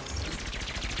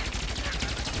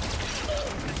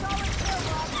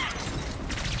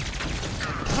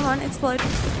 Come on, explode.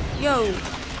 Yo.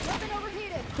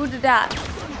 Who did that?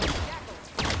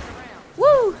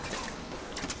 Woo!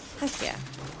 Heck yeah.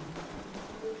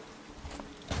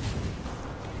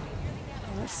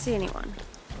 I don't see anyone.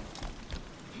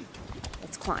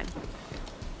 Let's climb.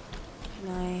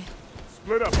 Can I...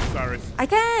 Split up, Osiris. I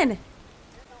can!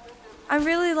 I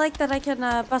really like that I can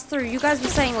bust through. You guys were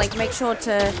saying, like, make sure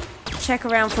to check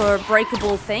around for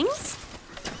breakable things.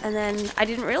 And then I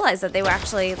didn't realize that they were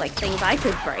actually, like, things I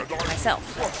could break myself.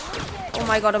 Oh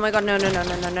my god, no, no, no,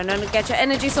 no, no, no. Get your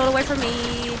energy sword away from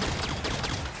me.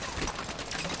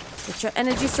 Get your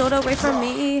energy sword away from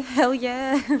me. Hell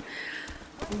yeah.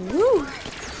 Woo.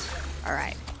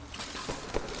 Alright.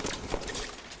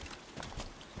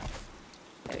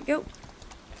 There we go.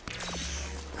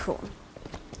 Cool.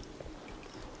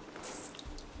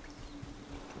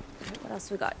 What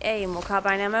else we got? Hey, more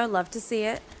carbine ammo. Love to see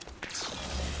it.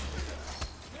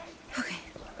 Okay.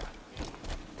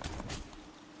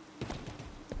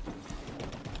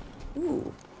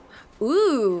 Ooh.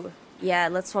 Ooh. Yeah,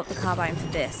 let's swap the carbine for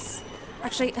this.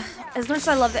 Actually, as much as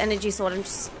I love the energy sword, I'm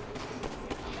just...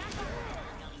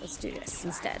 Let's do this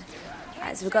instead.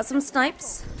 Alright, so we've got some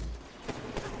snipes.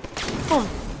 Boom.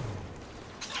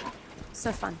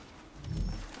 So fun.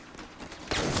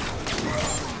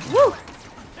 Woo!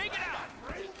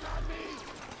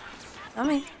 Not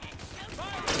me.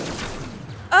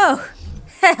 Oh!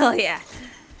 Hell yeah!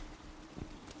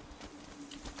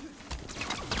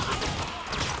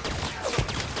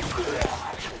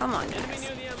 Come on,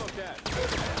 guys.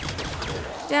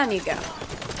 Down you go.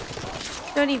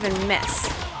 Don't even miss.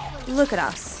 Look at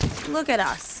us. Look at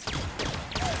us.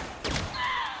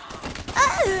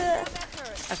 Ah!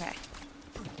 Okay.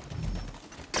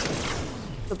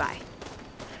 Goodbye.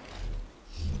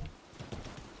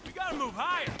 We gotta move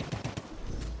higher.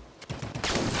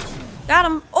 Got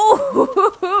him.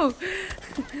 Oh!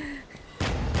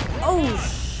 Oh,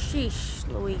 sheesh,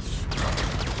 Louise.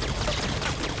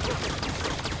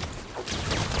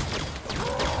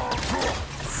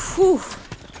 Whew.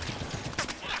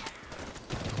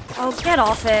 Oh, get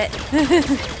off it.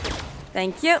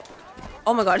 Thank you.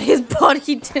 Oh my god, his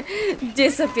body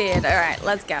disappeared. Alright,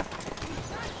 let's go.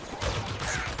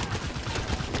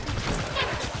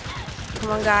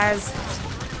 Come on, guys.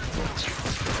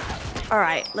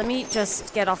 Alright, let me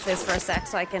just get off this for a sec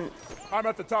so I can... I'm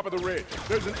at the top of the ridge.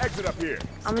 There's an exit up here.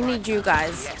 I'm gonna need you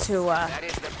guys to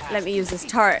let me use this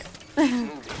turret.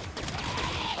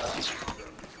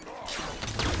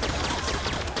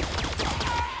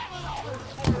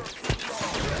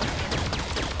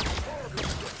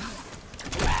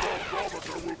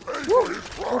 Woo.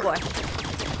 Oh boy.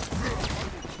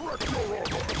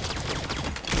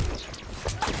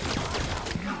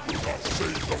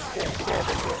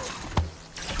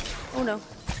 Oh no.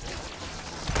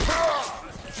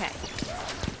 Okay.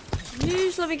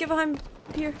 Yeesh, let me get behind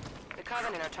here. The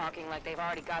Covenant are talking like they've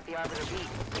already got the Arbiter beat.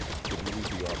 If we lose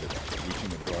the Arbiter, reaching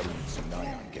the Guardians of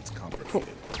Nion gets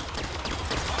complicated.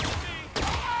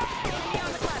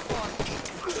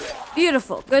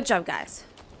 Beautiful. Good job, guys.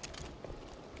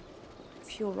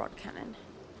 Fuel rod cannon.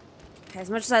 Okay,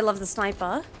 as much as I love the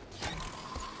sniper,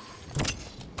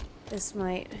 this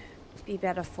might be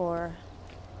better for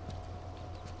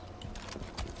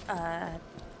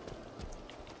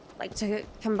like to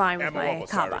combine with my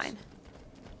carbine.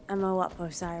 Ammo up,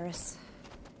 Osiris.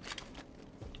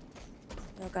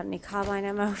 You got any carbine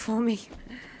ammo for me?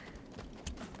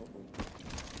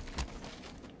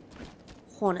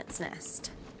 Hornet's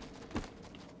nest.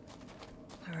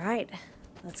 Alright,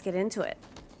 let's get into it.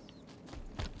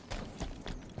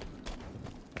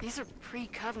 These are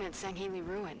pre-Covenant Sangheli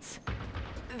ruins.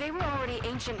 They were already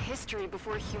ancient history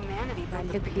before humanity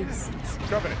built the pyramids.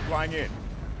 Covenant flying in.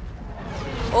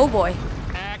 Oh boy.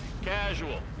 Act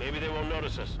casual. Maybe they won't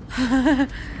notice us.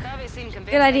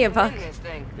 Good idea, Buck.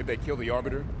 If they kill the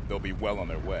Arbiter, they'll be well on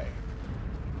their way.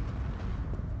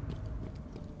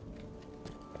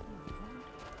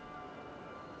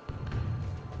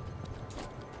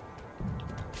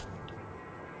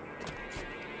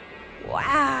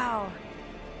 Wow.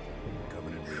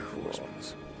 Covenant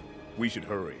reinforcements. We should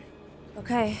hurry.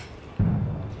 Okay.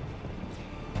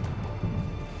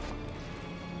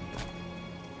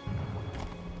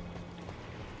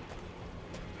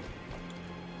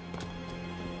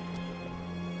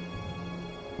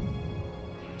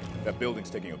 That building's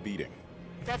taking a beating.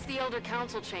 That's the Elder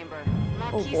Council chamber.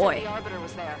 Oh boy. Said the Arbiter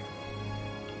was there.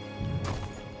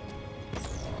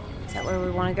 Is that where we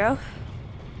want to go?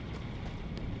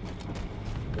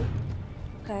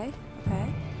 Okay,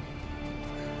 okay.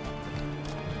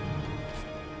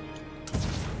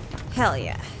 Hell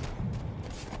yeah.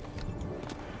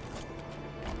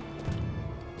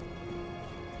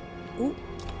 Ooh.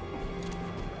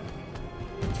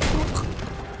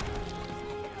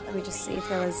 Let me just see if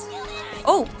there was...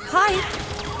 Oh, hi!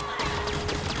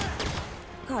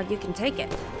 God, you can take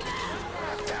it.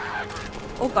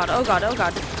 Oh god, oh god, oh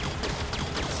god.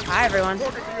 Hi, everyone.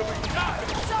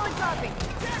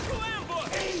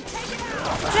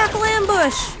 Jackal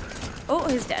ambush! Oh,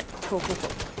 he's dead. Cool, cool, cool.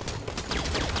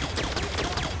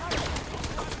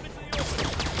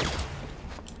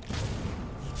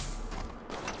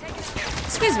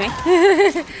 Excuse me.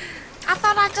 I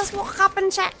thought I'd just walk up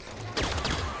and check.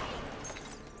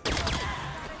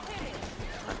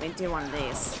 Let me do one of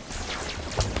these.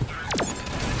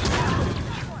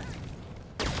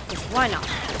 Just why not?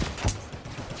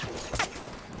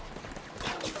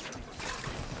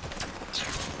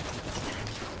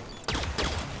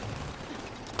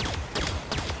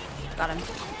 Got him.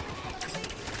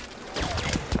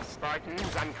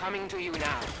 Spartans, I'm coming to you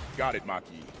now. Got it,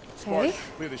 Maki. Spartan,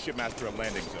 clear the shipmaster a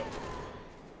landing zone.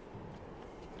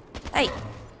 Hey,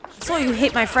 I saw you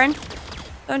hit my friend.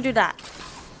 Don't do that.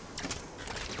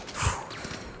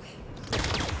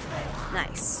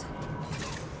 Nice.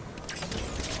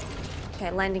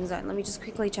 Okay, landing zone. Let me just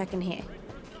quickly check in here.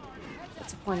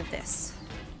 What's the point of this?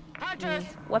 Hunters.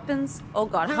 Weapons? Oh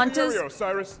god, hunters.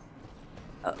 Osiris.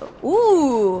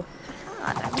 Ooh.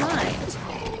 Ah, never mind.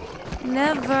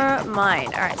 Never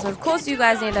mind. Alright, so of course you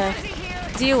guys need to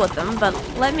deal with them, but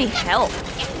let me help.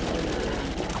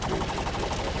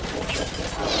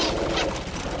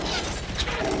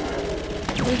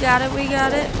 We got it,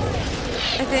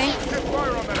 I think.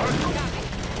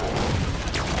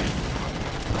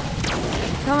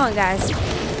 Come on, guys.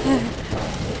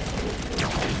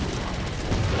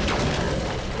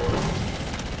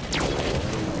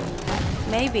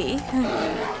 Maybe.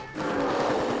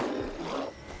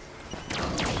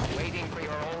 Waiting for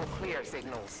your all clear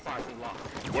signal, Spartan Lock.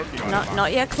 Working on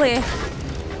Not yet clear.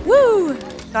 Woo!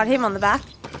 Got him on the back.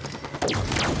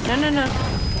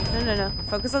 No.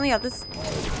 Focus on the others.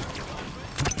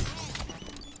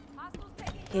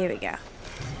 Here we go.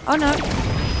 Oh no.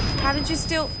 How did you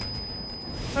still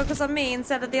focus on me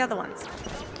instead of the other ones?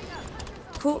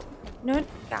 Cool. No,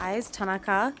 guys,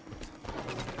 Tanaka.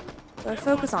 Go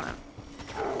focus on him.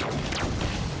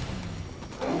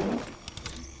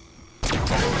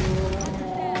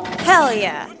 Hell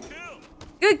yeah.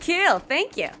 Good kill.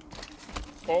 Thank you.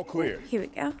 All clear. Here we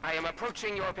go. I am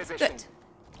approaching your position. Good.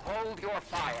 Hold your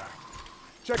fire.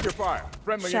 Check your fire.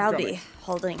 Friendly Shall incoming. be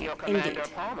holding. Your commander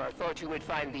Indeed. Palmer thought you would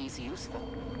find these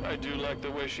useful. I do like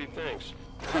the way she thinks.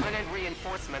 Covenant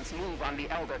reinforcements move on the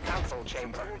Elder Council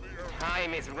chamber.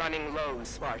 Time is running low,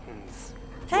 Spartans.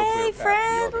 Hey,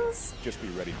 friends. Just be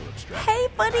ready for extraction. Hey, I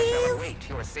shall buddies. await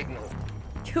your signal.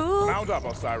 Cool. Mount up,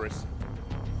 Osiris.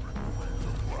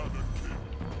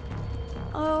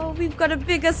 Oh, we've got a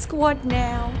bigger squad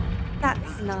now.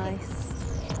 That's nice.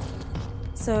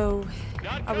 So,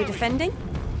 are we defending?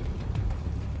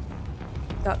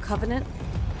 Got Covenant.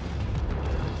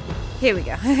 Here we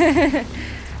go.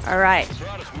 All right.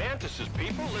 Mantises,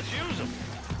 people. Let's use them.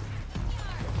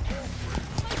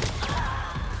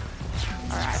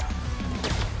 All right.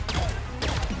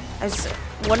 I just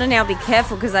want to now be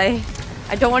careful because I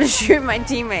don't want to shoot my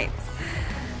teammates.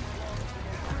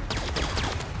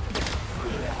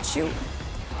 Shoot.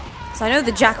 So I know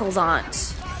the jackals aren't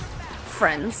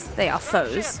friends; they are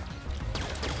foes.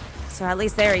 So at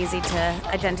least they're easy to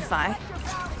identify.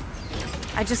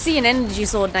 I just see an energy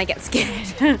sword and I get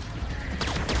scared.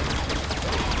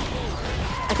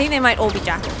 I think they might all be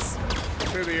jackals.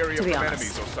 Clear the area to be from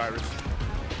honest. enemies, Osiris.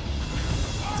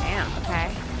 Damn,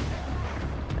 okay.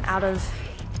 Out of...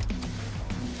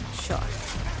 Sure.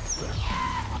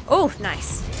 Oh,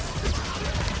 nice.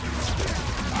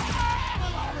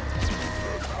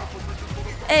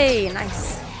 Hey,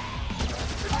 nice.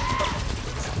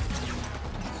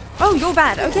 Oh, you're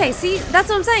bad. Okay, see? That's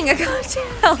what I'm saying. I can't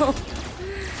tell.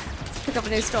 Let's pick up a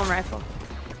new storm rifle.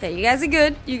 Okay, you guys are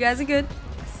good. You guys are good.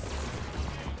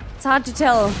 It's hard to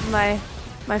tell my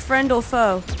friend or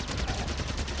foe.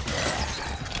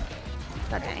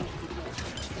 God dang.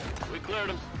 We cleared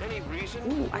them. Any reason?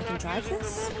 Ooh, I can drive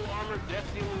this? Armored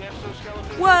death-dealing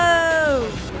exoskeleton? Whoa!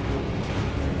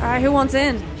 Alright, who wants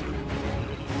in?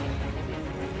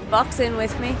 Buck's in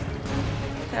with me.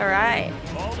 Alright.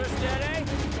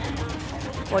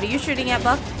 What are you shooting at,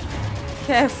 Buck?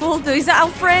 Careful, these are our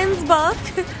friends, Buck!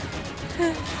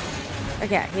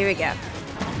 Okay, here we go.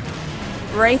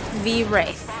 Wraith v.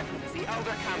 Wraith. The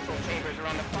Elder Council chambers are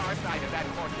on the far side of that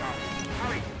courtyard.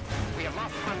 Hurry! We have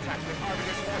lost contact with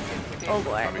Arbiter's forces within. Oh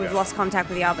boy, we've lost contact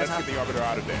with the Arbiter. Let's get the Arbiter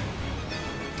out of there.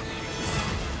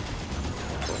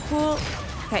 Cool.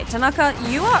 Okay, Tanaka,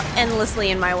 you are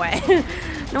endlessly in my way.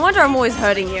 No wonder I'm always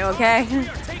hurting you, okay?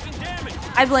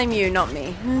 I blame you, not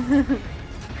me.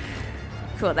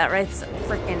 Cool, that Wraith's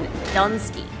freaking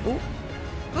Dunsky. Ooh.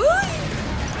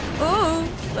 Ooh! Ooh!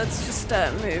 Let's just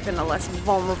move in a less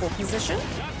vulnerable position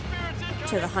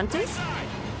to the hunters.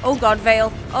 Oh god,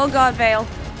 Vale. Oh god, Vale.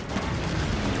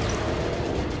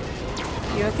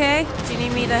 You okay? Do you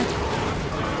need me to...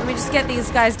 Let me just get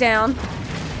these guys down.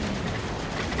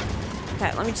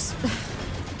 Okay, let me just...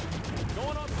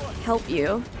 help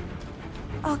you.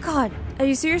 Oh god. Are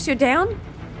you serious? You're down?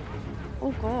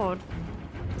 Oh god.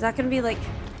 Is that gonna be like...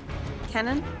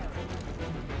 cannon?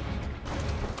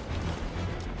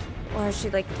 Or has she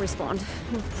like respawned?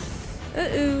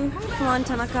 Uh-oh. Come on,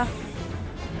 Tanaka.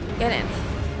 Get in.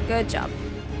 Good job.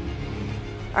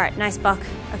 Alright, nice Buck.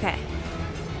 Okay.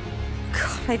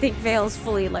 God, I think Vale's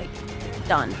fully like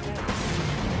done.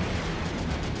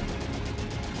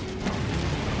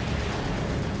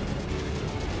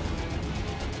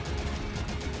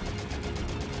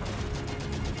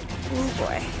 Oh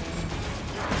boy.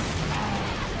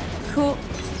 Cool.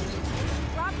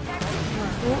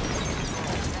 Ooh.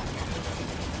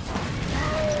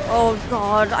 Oh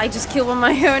god, I just killed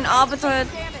my own Arbiter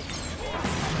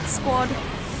squad.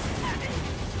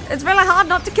 It's really hard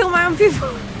not to kill my own people.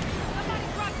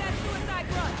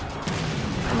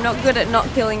 I'm not good at not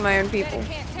killing my own people,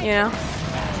 you know?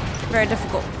 Very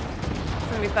difficult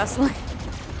for me personally.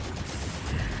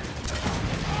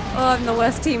 Oh, I'm the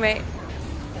worst teammate.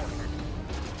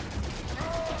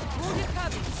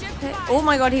 Okay. Oh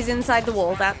my god, he's inside the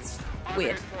wall. That's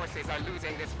weird. Forces are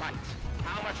losing this fight.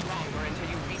 How much longer until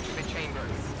you reach the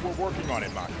chambers? We're working on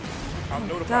it, Maki. I'll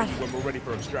notify you when we're ready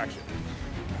for extraction.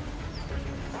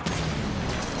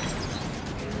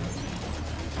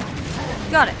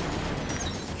 Got it.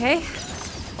 Okay.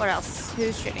 What else?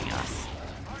 Who's shooting at us?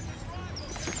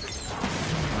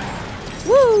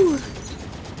 Woo!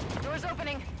 Door's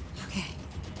opening. Okay.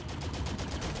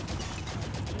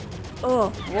 Oh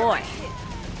boy.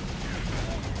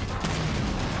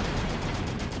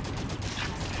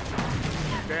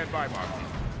 Stand by, Maki.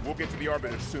 We'll get to the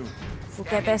Arbiter soon. We'll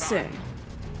get there soon.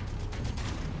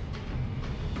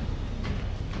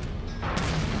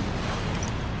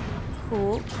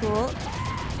 Cool, cool.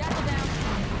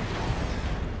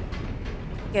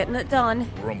 Getting it done.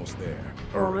 We're almost there.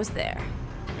 We're almost there.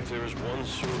 If there is one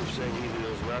sort of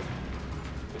Sanghelios left,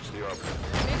 it's the Arbiter.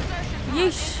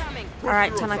 Yeesh.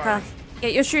 Alright, Tanaka.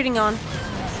 Get your shooting on.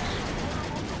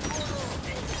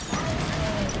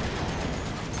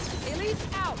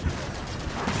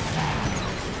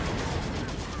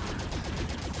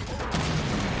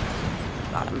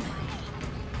 Got him.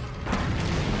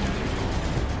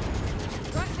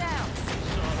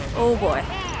 Oh boy.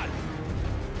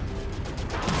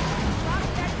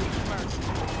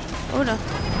 Oh no.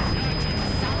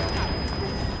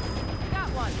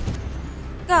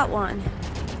 Got one.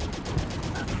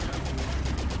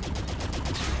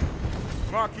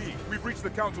 Marquis, we've reached the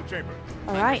council chamber.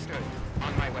 Alright.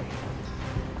 On my way.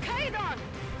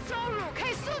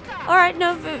 Alright,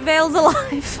 no, Vale's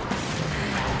alive.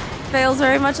 Vale's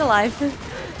very much alive.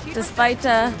 Despite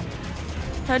her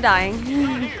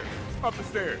dying. Up the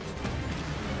stairs.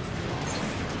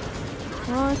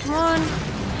 Come on, come on.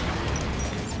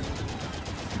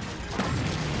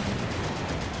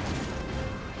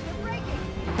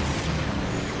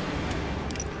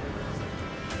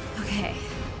 Okay.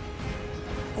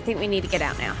 I think we need to get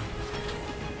out now.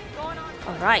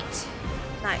 Alright.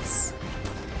 Nice.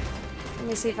 Let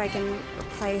me see if I can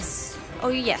replace... Oh,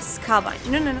 yes. Carbine.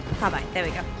 No, no, no. Carbine. There we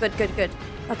go. Good, good, good.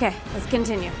 Okay, let's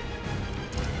continue.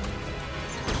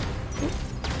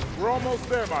 We're almost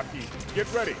there, Marquis.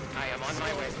 Get ready. I am on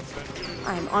my way.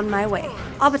 I am on my way.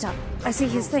 Arbiter, I see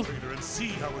his thing.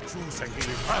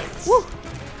 Woo!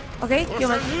 Okay, you're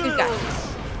my good guy.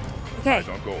 Okay.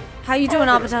 How you doing,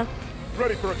 Arbiter?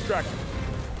 Ready for extraction.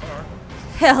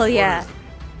 Hell yeah.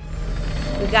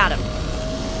 We got him.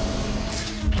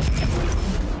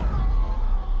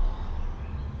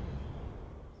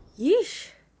 Yeesh.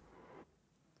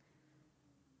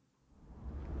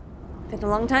 Been a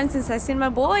long time since I've seen my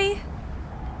boy.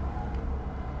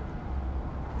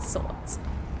 Swords.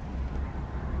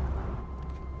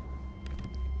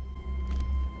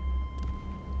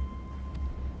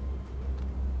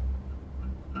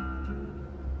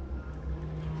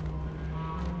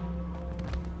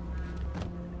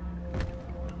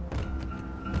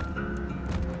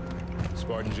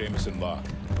 Spartan Jameson Locke,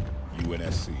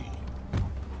 UNSC.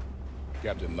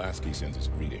 Captain Lasky sends his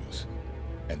greetings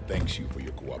and thanks you for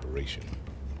your cooperation.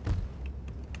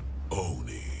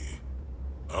 Oni,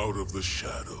 out of the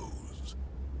shadows.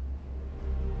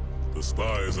 The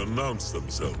spies announce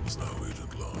themselves now,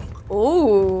 Agent Locke.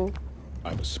 Oh.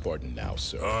 I'm a Spartan now,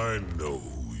 sir. I know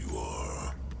who you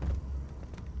are.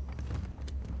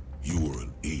 You were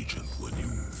an agent when you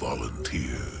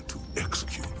volunteered to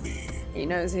execute me. He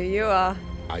knows who you are.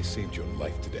 I saved your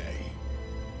life today.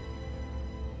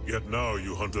 Yet now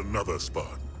you hunt another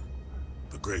Spartan,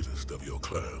 the greatest of your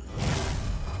clan.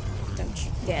 Don't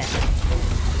you dare.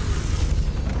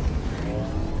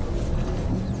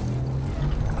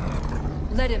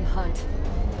 Let him hunt.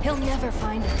 He'll never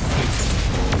find us.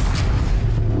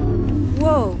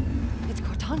 Whoa. It's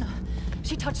Cortana.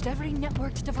 She touched every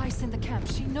networked device in the camp.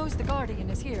 She knows the Guardian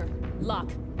is here.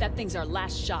 Locke, that thing's our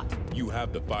last shot. You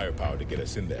have the firepower to get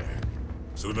us in there.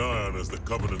 Sunayan is the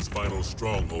Covenant's final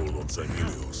stronghold on St.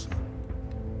 Helios.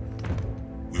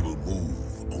 We will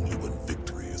move only when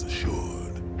victory is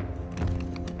assured.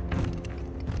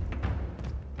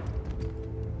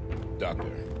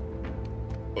 Doctor,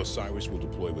 Osiris will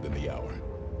deploy within the hour.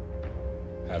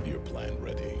 Have your plan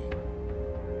ready.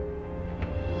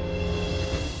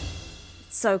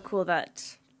 It's so cool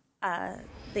that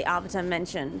the Arbiter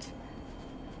mentioned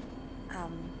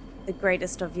the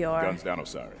greatest of your Guns down,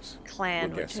 Osiris.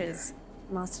 clan, which is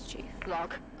Master Chief.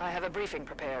 Locke, I have a briefing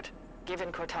prepared.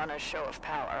 Given Cortana's show of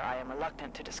power, I am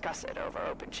reluctant to discuss it over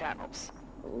open channels.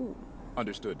 Ooh.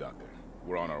 Understood, Doctor.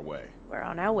 We're on our way. We're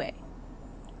on our way.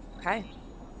 Okay.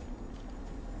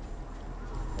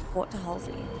 Report to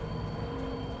Halsey.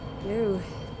 Ooh.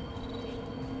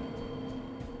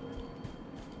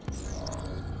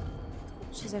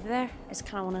 She's over there. I just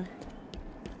kind of want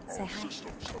to say hi.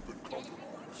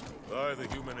 By the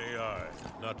human AI,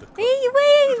 not the... He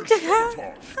waved!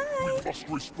 Hi! We must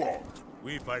respond.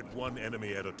 We fight one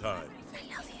enemy at a time.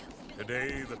 I love you.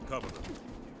 Today, the Covenant.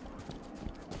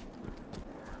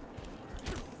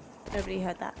 Nobody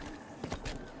heard that.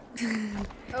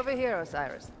 Over here,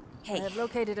 Osiris. Hey. I have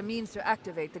located a means to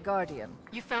activate the Guardian.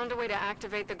 You found a way to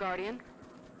activate the Guardian?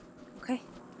 Okay.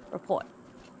 Report.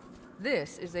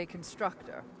 This is a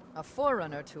constructor, a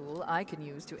Forerunner tool I can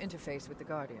use to interface with the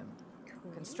Guardian.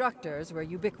 Constructors were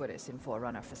ubiquitous in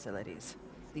Forerunner facilities.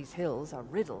 These hills are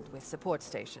riddled with support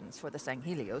stations for the St.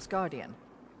 Helios Guardian.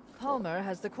 Palmer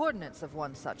has the coordinates of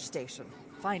one such station.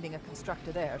 Finding a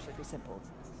constructor there should be simple.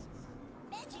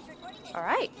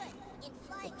 Alright.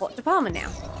 Report to Palmer now.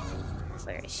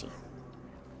 Where is she?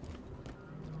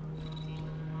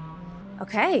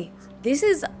 Okay. This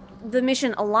is the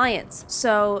mission Alliance.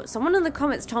 So someone in the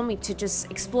comments told me to just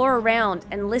explore around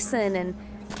and listen, and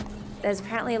there's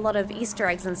apparently a lot of Easter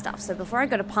eggs and stuff. So before I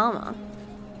go to Palmer,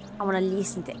 I want to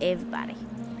listen to everybody.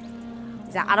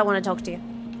 I don't want to talk to you.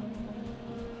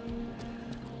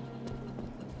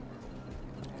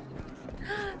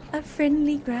 A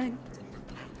friendly grunt.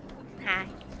 Hi.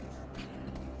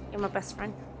 You're my best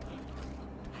friend.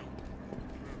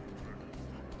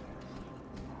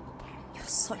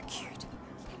 so cute.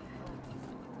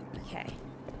 Okay.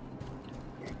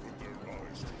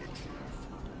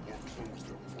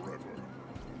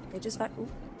 They just like, ooh.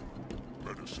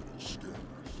 Medicine is scarce.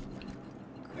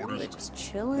 Cool, What is they're it? just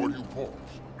chilling. Why do you pause?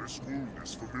 This wound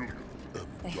is familiar.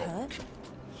 They hurt?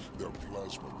 Their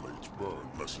plasma blades burn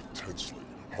less intensely,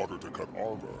 harder to cut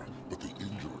armor, but the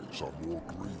injuries are more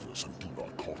grievous and do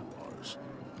not cauterize.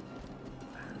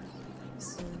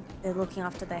 So they're looking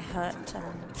after their hurt.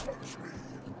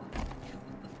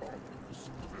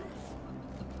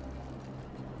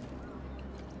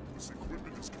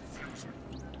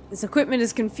 This equipment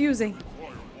is confusing.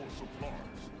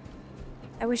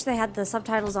 I wish they had the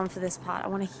subtitles on for this part. I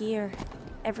want to hear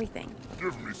everything.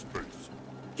 Give me space.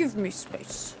 Give me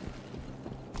space.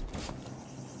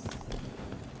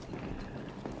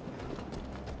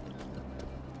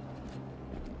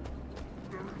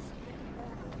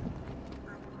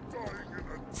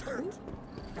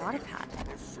 Data pad.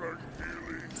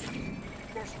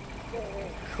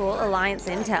 Cool Alliance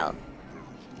intel.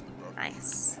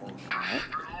 Nice. Alright.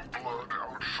 Blood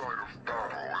outside of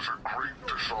battle is a great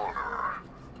dishonor.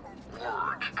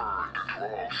 Words burned into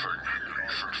all Sangheli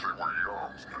since they were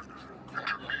young.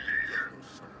 Into me.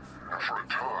 And for a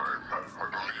time, I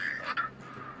believed.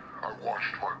 I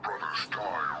watched my brothers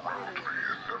die around me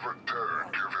and never dared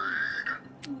give aid.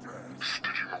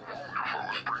 Stitching a wound of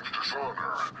foes brings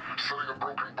dishonor. Setting a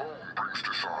broken bone brings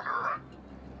dishonor.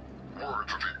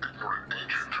 Words of the ignorant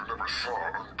ancient who never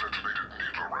saw undetonated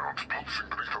needle rounds pulsing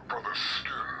beneath a brother's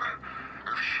skin.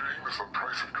 If shame is the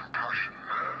price of compassion,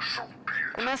 so be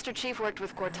it. The Master Chief worked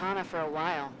with Cortana for a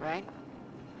while, right?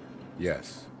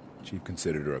 Yes. Chief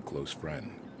considered her a close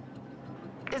friend.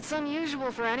 It's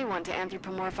unusual for anyone to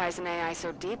anthropomorphize an AI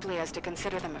so deeply as to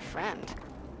consider them a friend.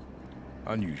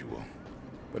 Unusual,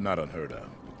 but not unheard of.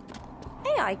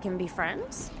 AI can be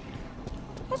friends.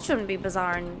 That shouldn't be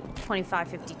bizarre in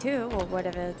 2552 or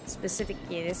whatever specific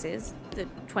year this is, the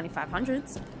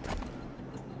 2500s.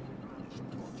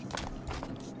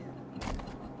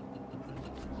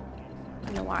 I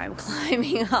don't know why I'm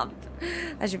climbing up.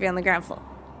 I should be on the ground floor.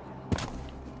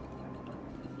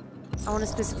 I want to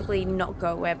specifically not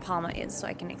go where Palmer is so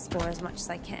I can explore as much as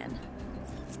I can.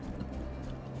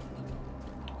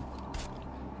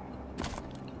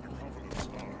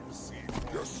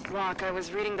 Locke, I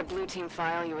was reading the Blue Team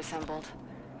file you assembled.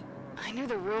 I knew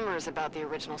the rumors about the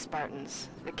original Spartans,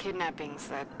 the kidnappings,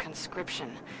 the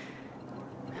conscription.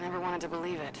 I never wanted to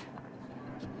believe it.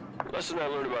 Lesson I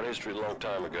learned about history a long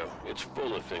time ago. It's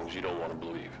full of things you don't want to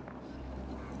believe.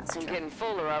 And getting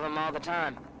fuller of them all the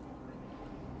time.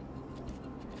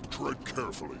 Tread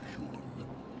carefully, human.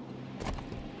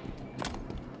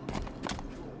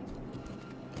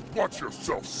 Watch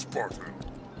yourself, Spartan!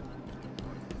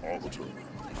 Arbiter,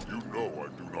 you know I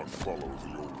do not follow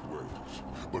the old ways,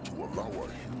 but to allow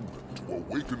a human to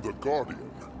awaken the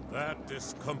Guardian. That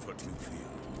discomfort you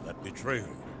feel, that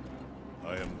betrayal,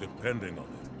 I am depending on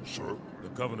it. Sir? The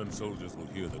Covenant soldiers will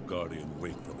hear the Guardian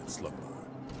wake from its slumber.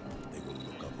 They will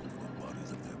look up over the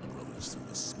bodies of their brothers through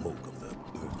the smoke of their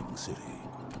burning city.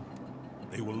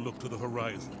 They will look to the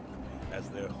horizon as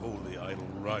their holy idol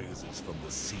rises from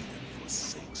the sea and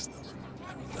forsakes them.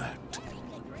 And that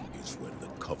is when the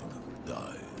Covenant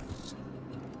dies.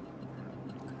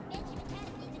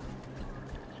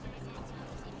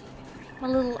 My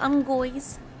little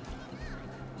boys.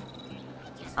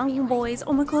 Boys.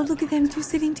 Oh my god, look at them two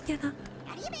sitting together.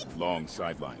 Long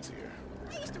sidelines here.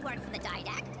 I used to work for the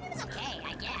Didact. It was okay,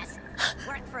 I guess.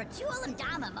 Worked for Jewel and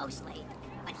Dama mostly.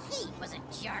 But he was a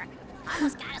jerk.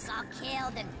 Almost got us all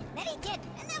killed, and then he did,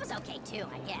 and that was okay too,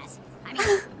 I guess. I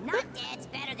mean, not dead's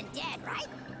better than dead, right?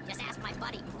 Just ask my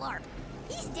buddy Blorp.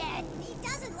 He's dead, and he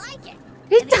doesn't like it.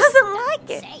 He doesn't like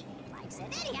it. Say he likes it.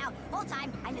 Anyhow, whole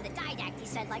time I knew the Didact, he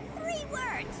said like 3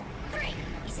 words. 3.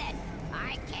 He said,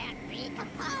 I can't be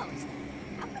composed.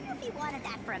 I wonder if he wanted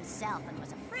that for himself and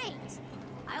was afraid.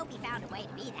 I hope he found a way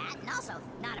to be that, and also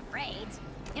not afraid.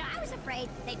 You know, I was afraid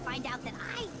they'd find out that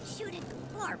I shooted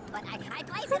Blorp, but I blame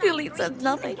it on really the said green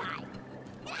nothing. demon guy.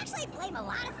 And actually blame a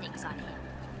lot of things on him.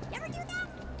 You ever do that?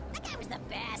 That guy was the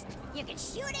best. You could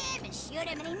shoot him,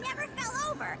 and he never fell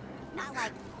over. Not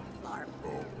like Blorp.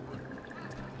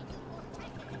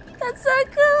 That's so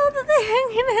cool that they're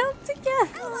hanging out together.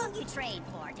 How long you trained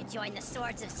for to join the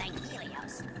Swords of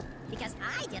Sanghelios? Because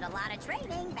I did a lot of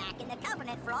training back in the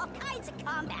Covenant for all kinds of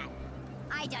combat.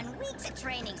 I done weeks of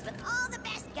trainings with all the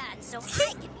best guns so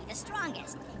I could be the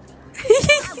strongest.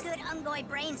 How good Ungoy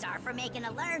brains are for making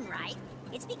a learn, right?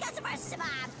 It's because of our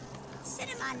synapses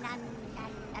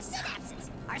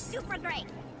are super great.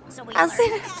 So we learn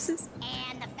the best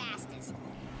and the fastest.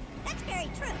 That's very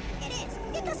true. It is.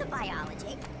 Because of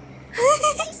biology.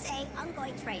 They say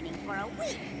Ungoi training for a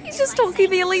week. He's just talking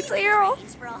the elite's ear off.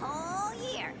 For a whole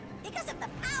year. Because of the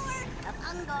power of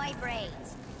Ungoi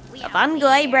brains. Of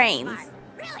Ungoi brains. Smart.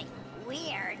 Really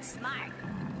weird smart.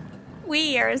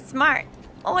 We are smart.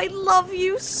 Oh, I love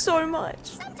you so much.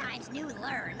 Sometimes new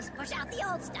learns push out the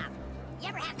old stuff. You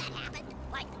ever have that happen?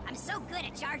 Like, I'm so good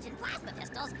at charging plasma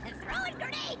pistols and throwing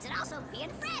grenades and also being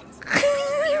friends. I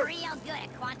used to be real good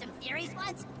at quantum theories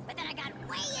once, but then I got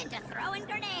way into throwing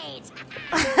grenades.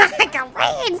 I got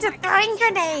way into throwing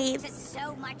grenades.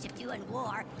 So much of doing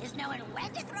war is knowing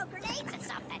when to throw grenades at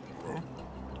something.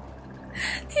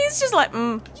 He's just like, You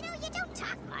know, you don't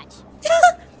talk much.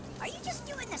 Are you just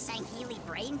doing the Sangheili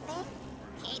brain thing?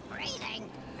 Keep breathing.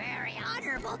 Very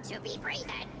honorable to be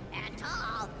breathing. And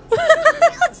tall.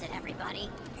 Listen, everybody.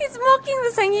 He's mocking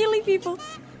the Sangheili people.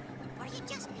 Or are you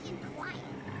just being quiet?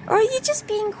 Or are you just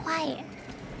being quiet?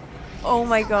 Oh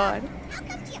my god. How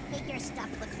come do you figure stuff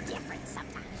looks different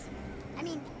sometimes? I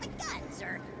mean, like guns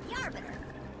or the Arbiter.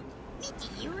 I mean,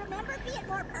 do you remember being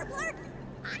more purpler?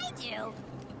 I do.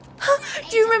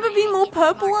 Do you remember being more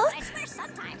purpler? I swear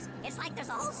sometimes it's like there's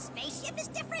a whole spaceship is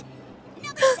different. And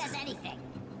nobody says anything.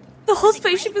 The whole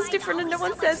spaceship is different and no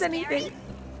one says anything.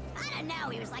 I don't know,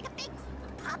 he was like a big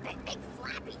puppet, big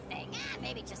flappy thing.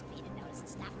 Maybe just me to notice and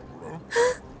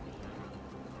stuff.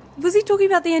 Was he talking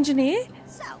about the engineer?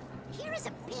 So, here is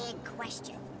a big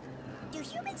question. Do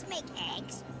humans make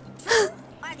eggs? True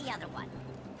or the other one?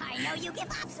 I know you give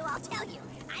up, so I'll tell you.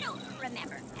 I don't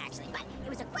remember, actually, but it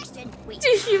was a question we...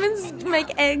 Do humans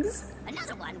make eggs?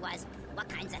 Another one was, what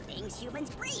kinds of things humans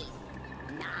breathe?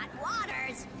 Not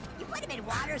waters. You put them in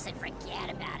waters and forget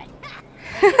about it.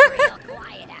 They get real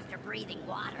quiet after breathing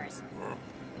waters.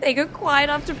 They go quiet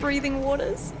after breathing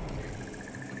waters.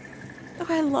 Oh,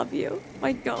 I love you.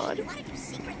 My god. You want to do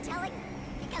secret telling?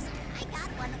 Because I got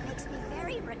one that makes me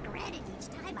very regretted each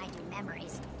time I do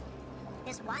memories.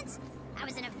 This once, I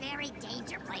was in a very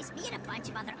danger place. Me and a bunch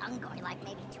of other Ungoi, like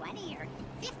maybe 20 or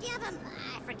 50 of them.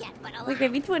 I forget, but a lot. Like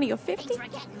maybe 20 or 50? Things were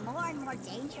getting more and more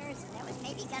dangerous, and there was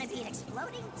maybe going to be an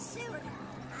exploding suit.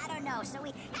 I don't know, so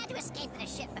we had to escape in a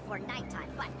ship before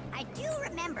nighttime. But I do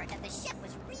remember that the ship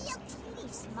was real teeny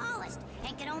smallest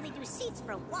and could only do seats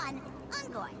for one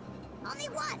Ungoi. Only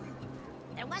one.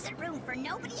 There wasn't room for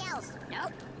nobody else.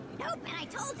 Nope. Nope, and I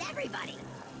told everybody.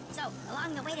 So,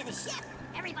 along the way to the ship,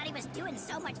 everybody was doing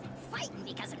so much fighting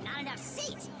because of not enough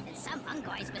seats. And some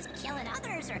Ungois was killing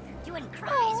others or doing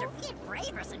cries or being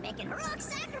bravers and making heroic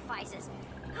sacrifices.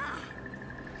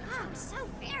 Oh, it was so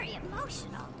very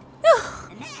emotional.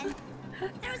 And then,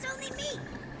 there was only me.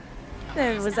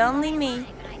 There was only me.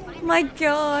 My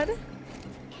god.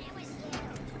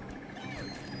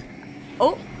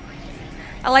 Oh.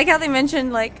 I like how they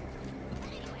mentioned, like...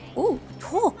 Ooh,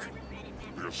 talk.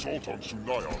 The assault on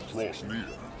Sunaya draws near.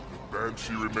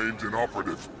 Banshee remains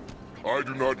inoperative. I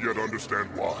do not yet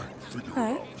understand why. Figure it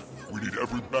out. We need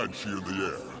every Banshee in the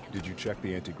air. Did you check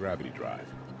the anti-gravity drive?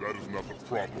 That is not the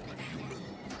problem, human.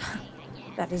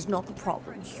 That is not the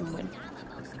problem, human.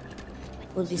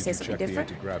 Will you say something different?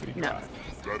 The anti-gravity drive?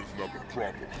 That is not the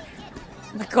problem.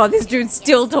 Oh my god, this dude's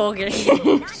still talking.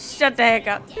 Shut the heck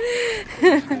up.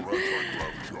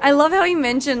 I love how he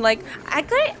mentioned, like, I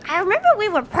remember we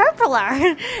were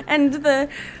purpler, and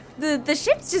the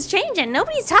ship's just changing.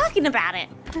 Nobody's talking about it.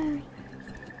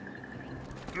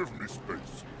 Give me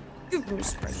space. Give me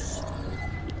space.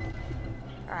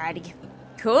 Alrighty.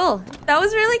 Cool. That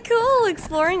was really cool,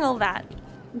 exploring all that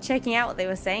and checking out what they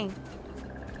were saying.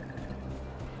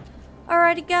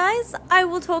 Alrighty guys, I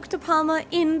will talk to Palmer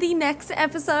in the next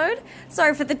episode.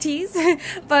 Sorry for the tease,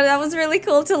 but that was really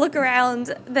cool to look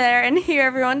around there and hear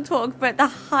everyone talk, but the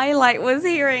highlight was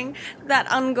hearing that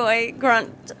Ungoi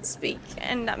grunt speak,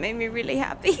 and that made me really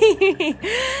happy.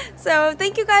 So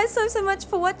thank you guys so much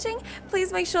for watching.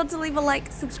 Please make sure to leave a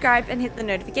like, subscribe, and hit the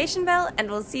notification bell,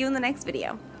 and we'll see you in the next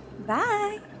video.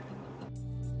 Bye!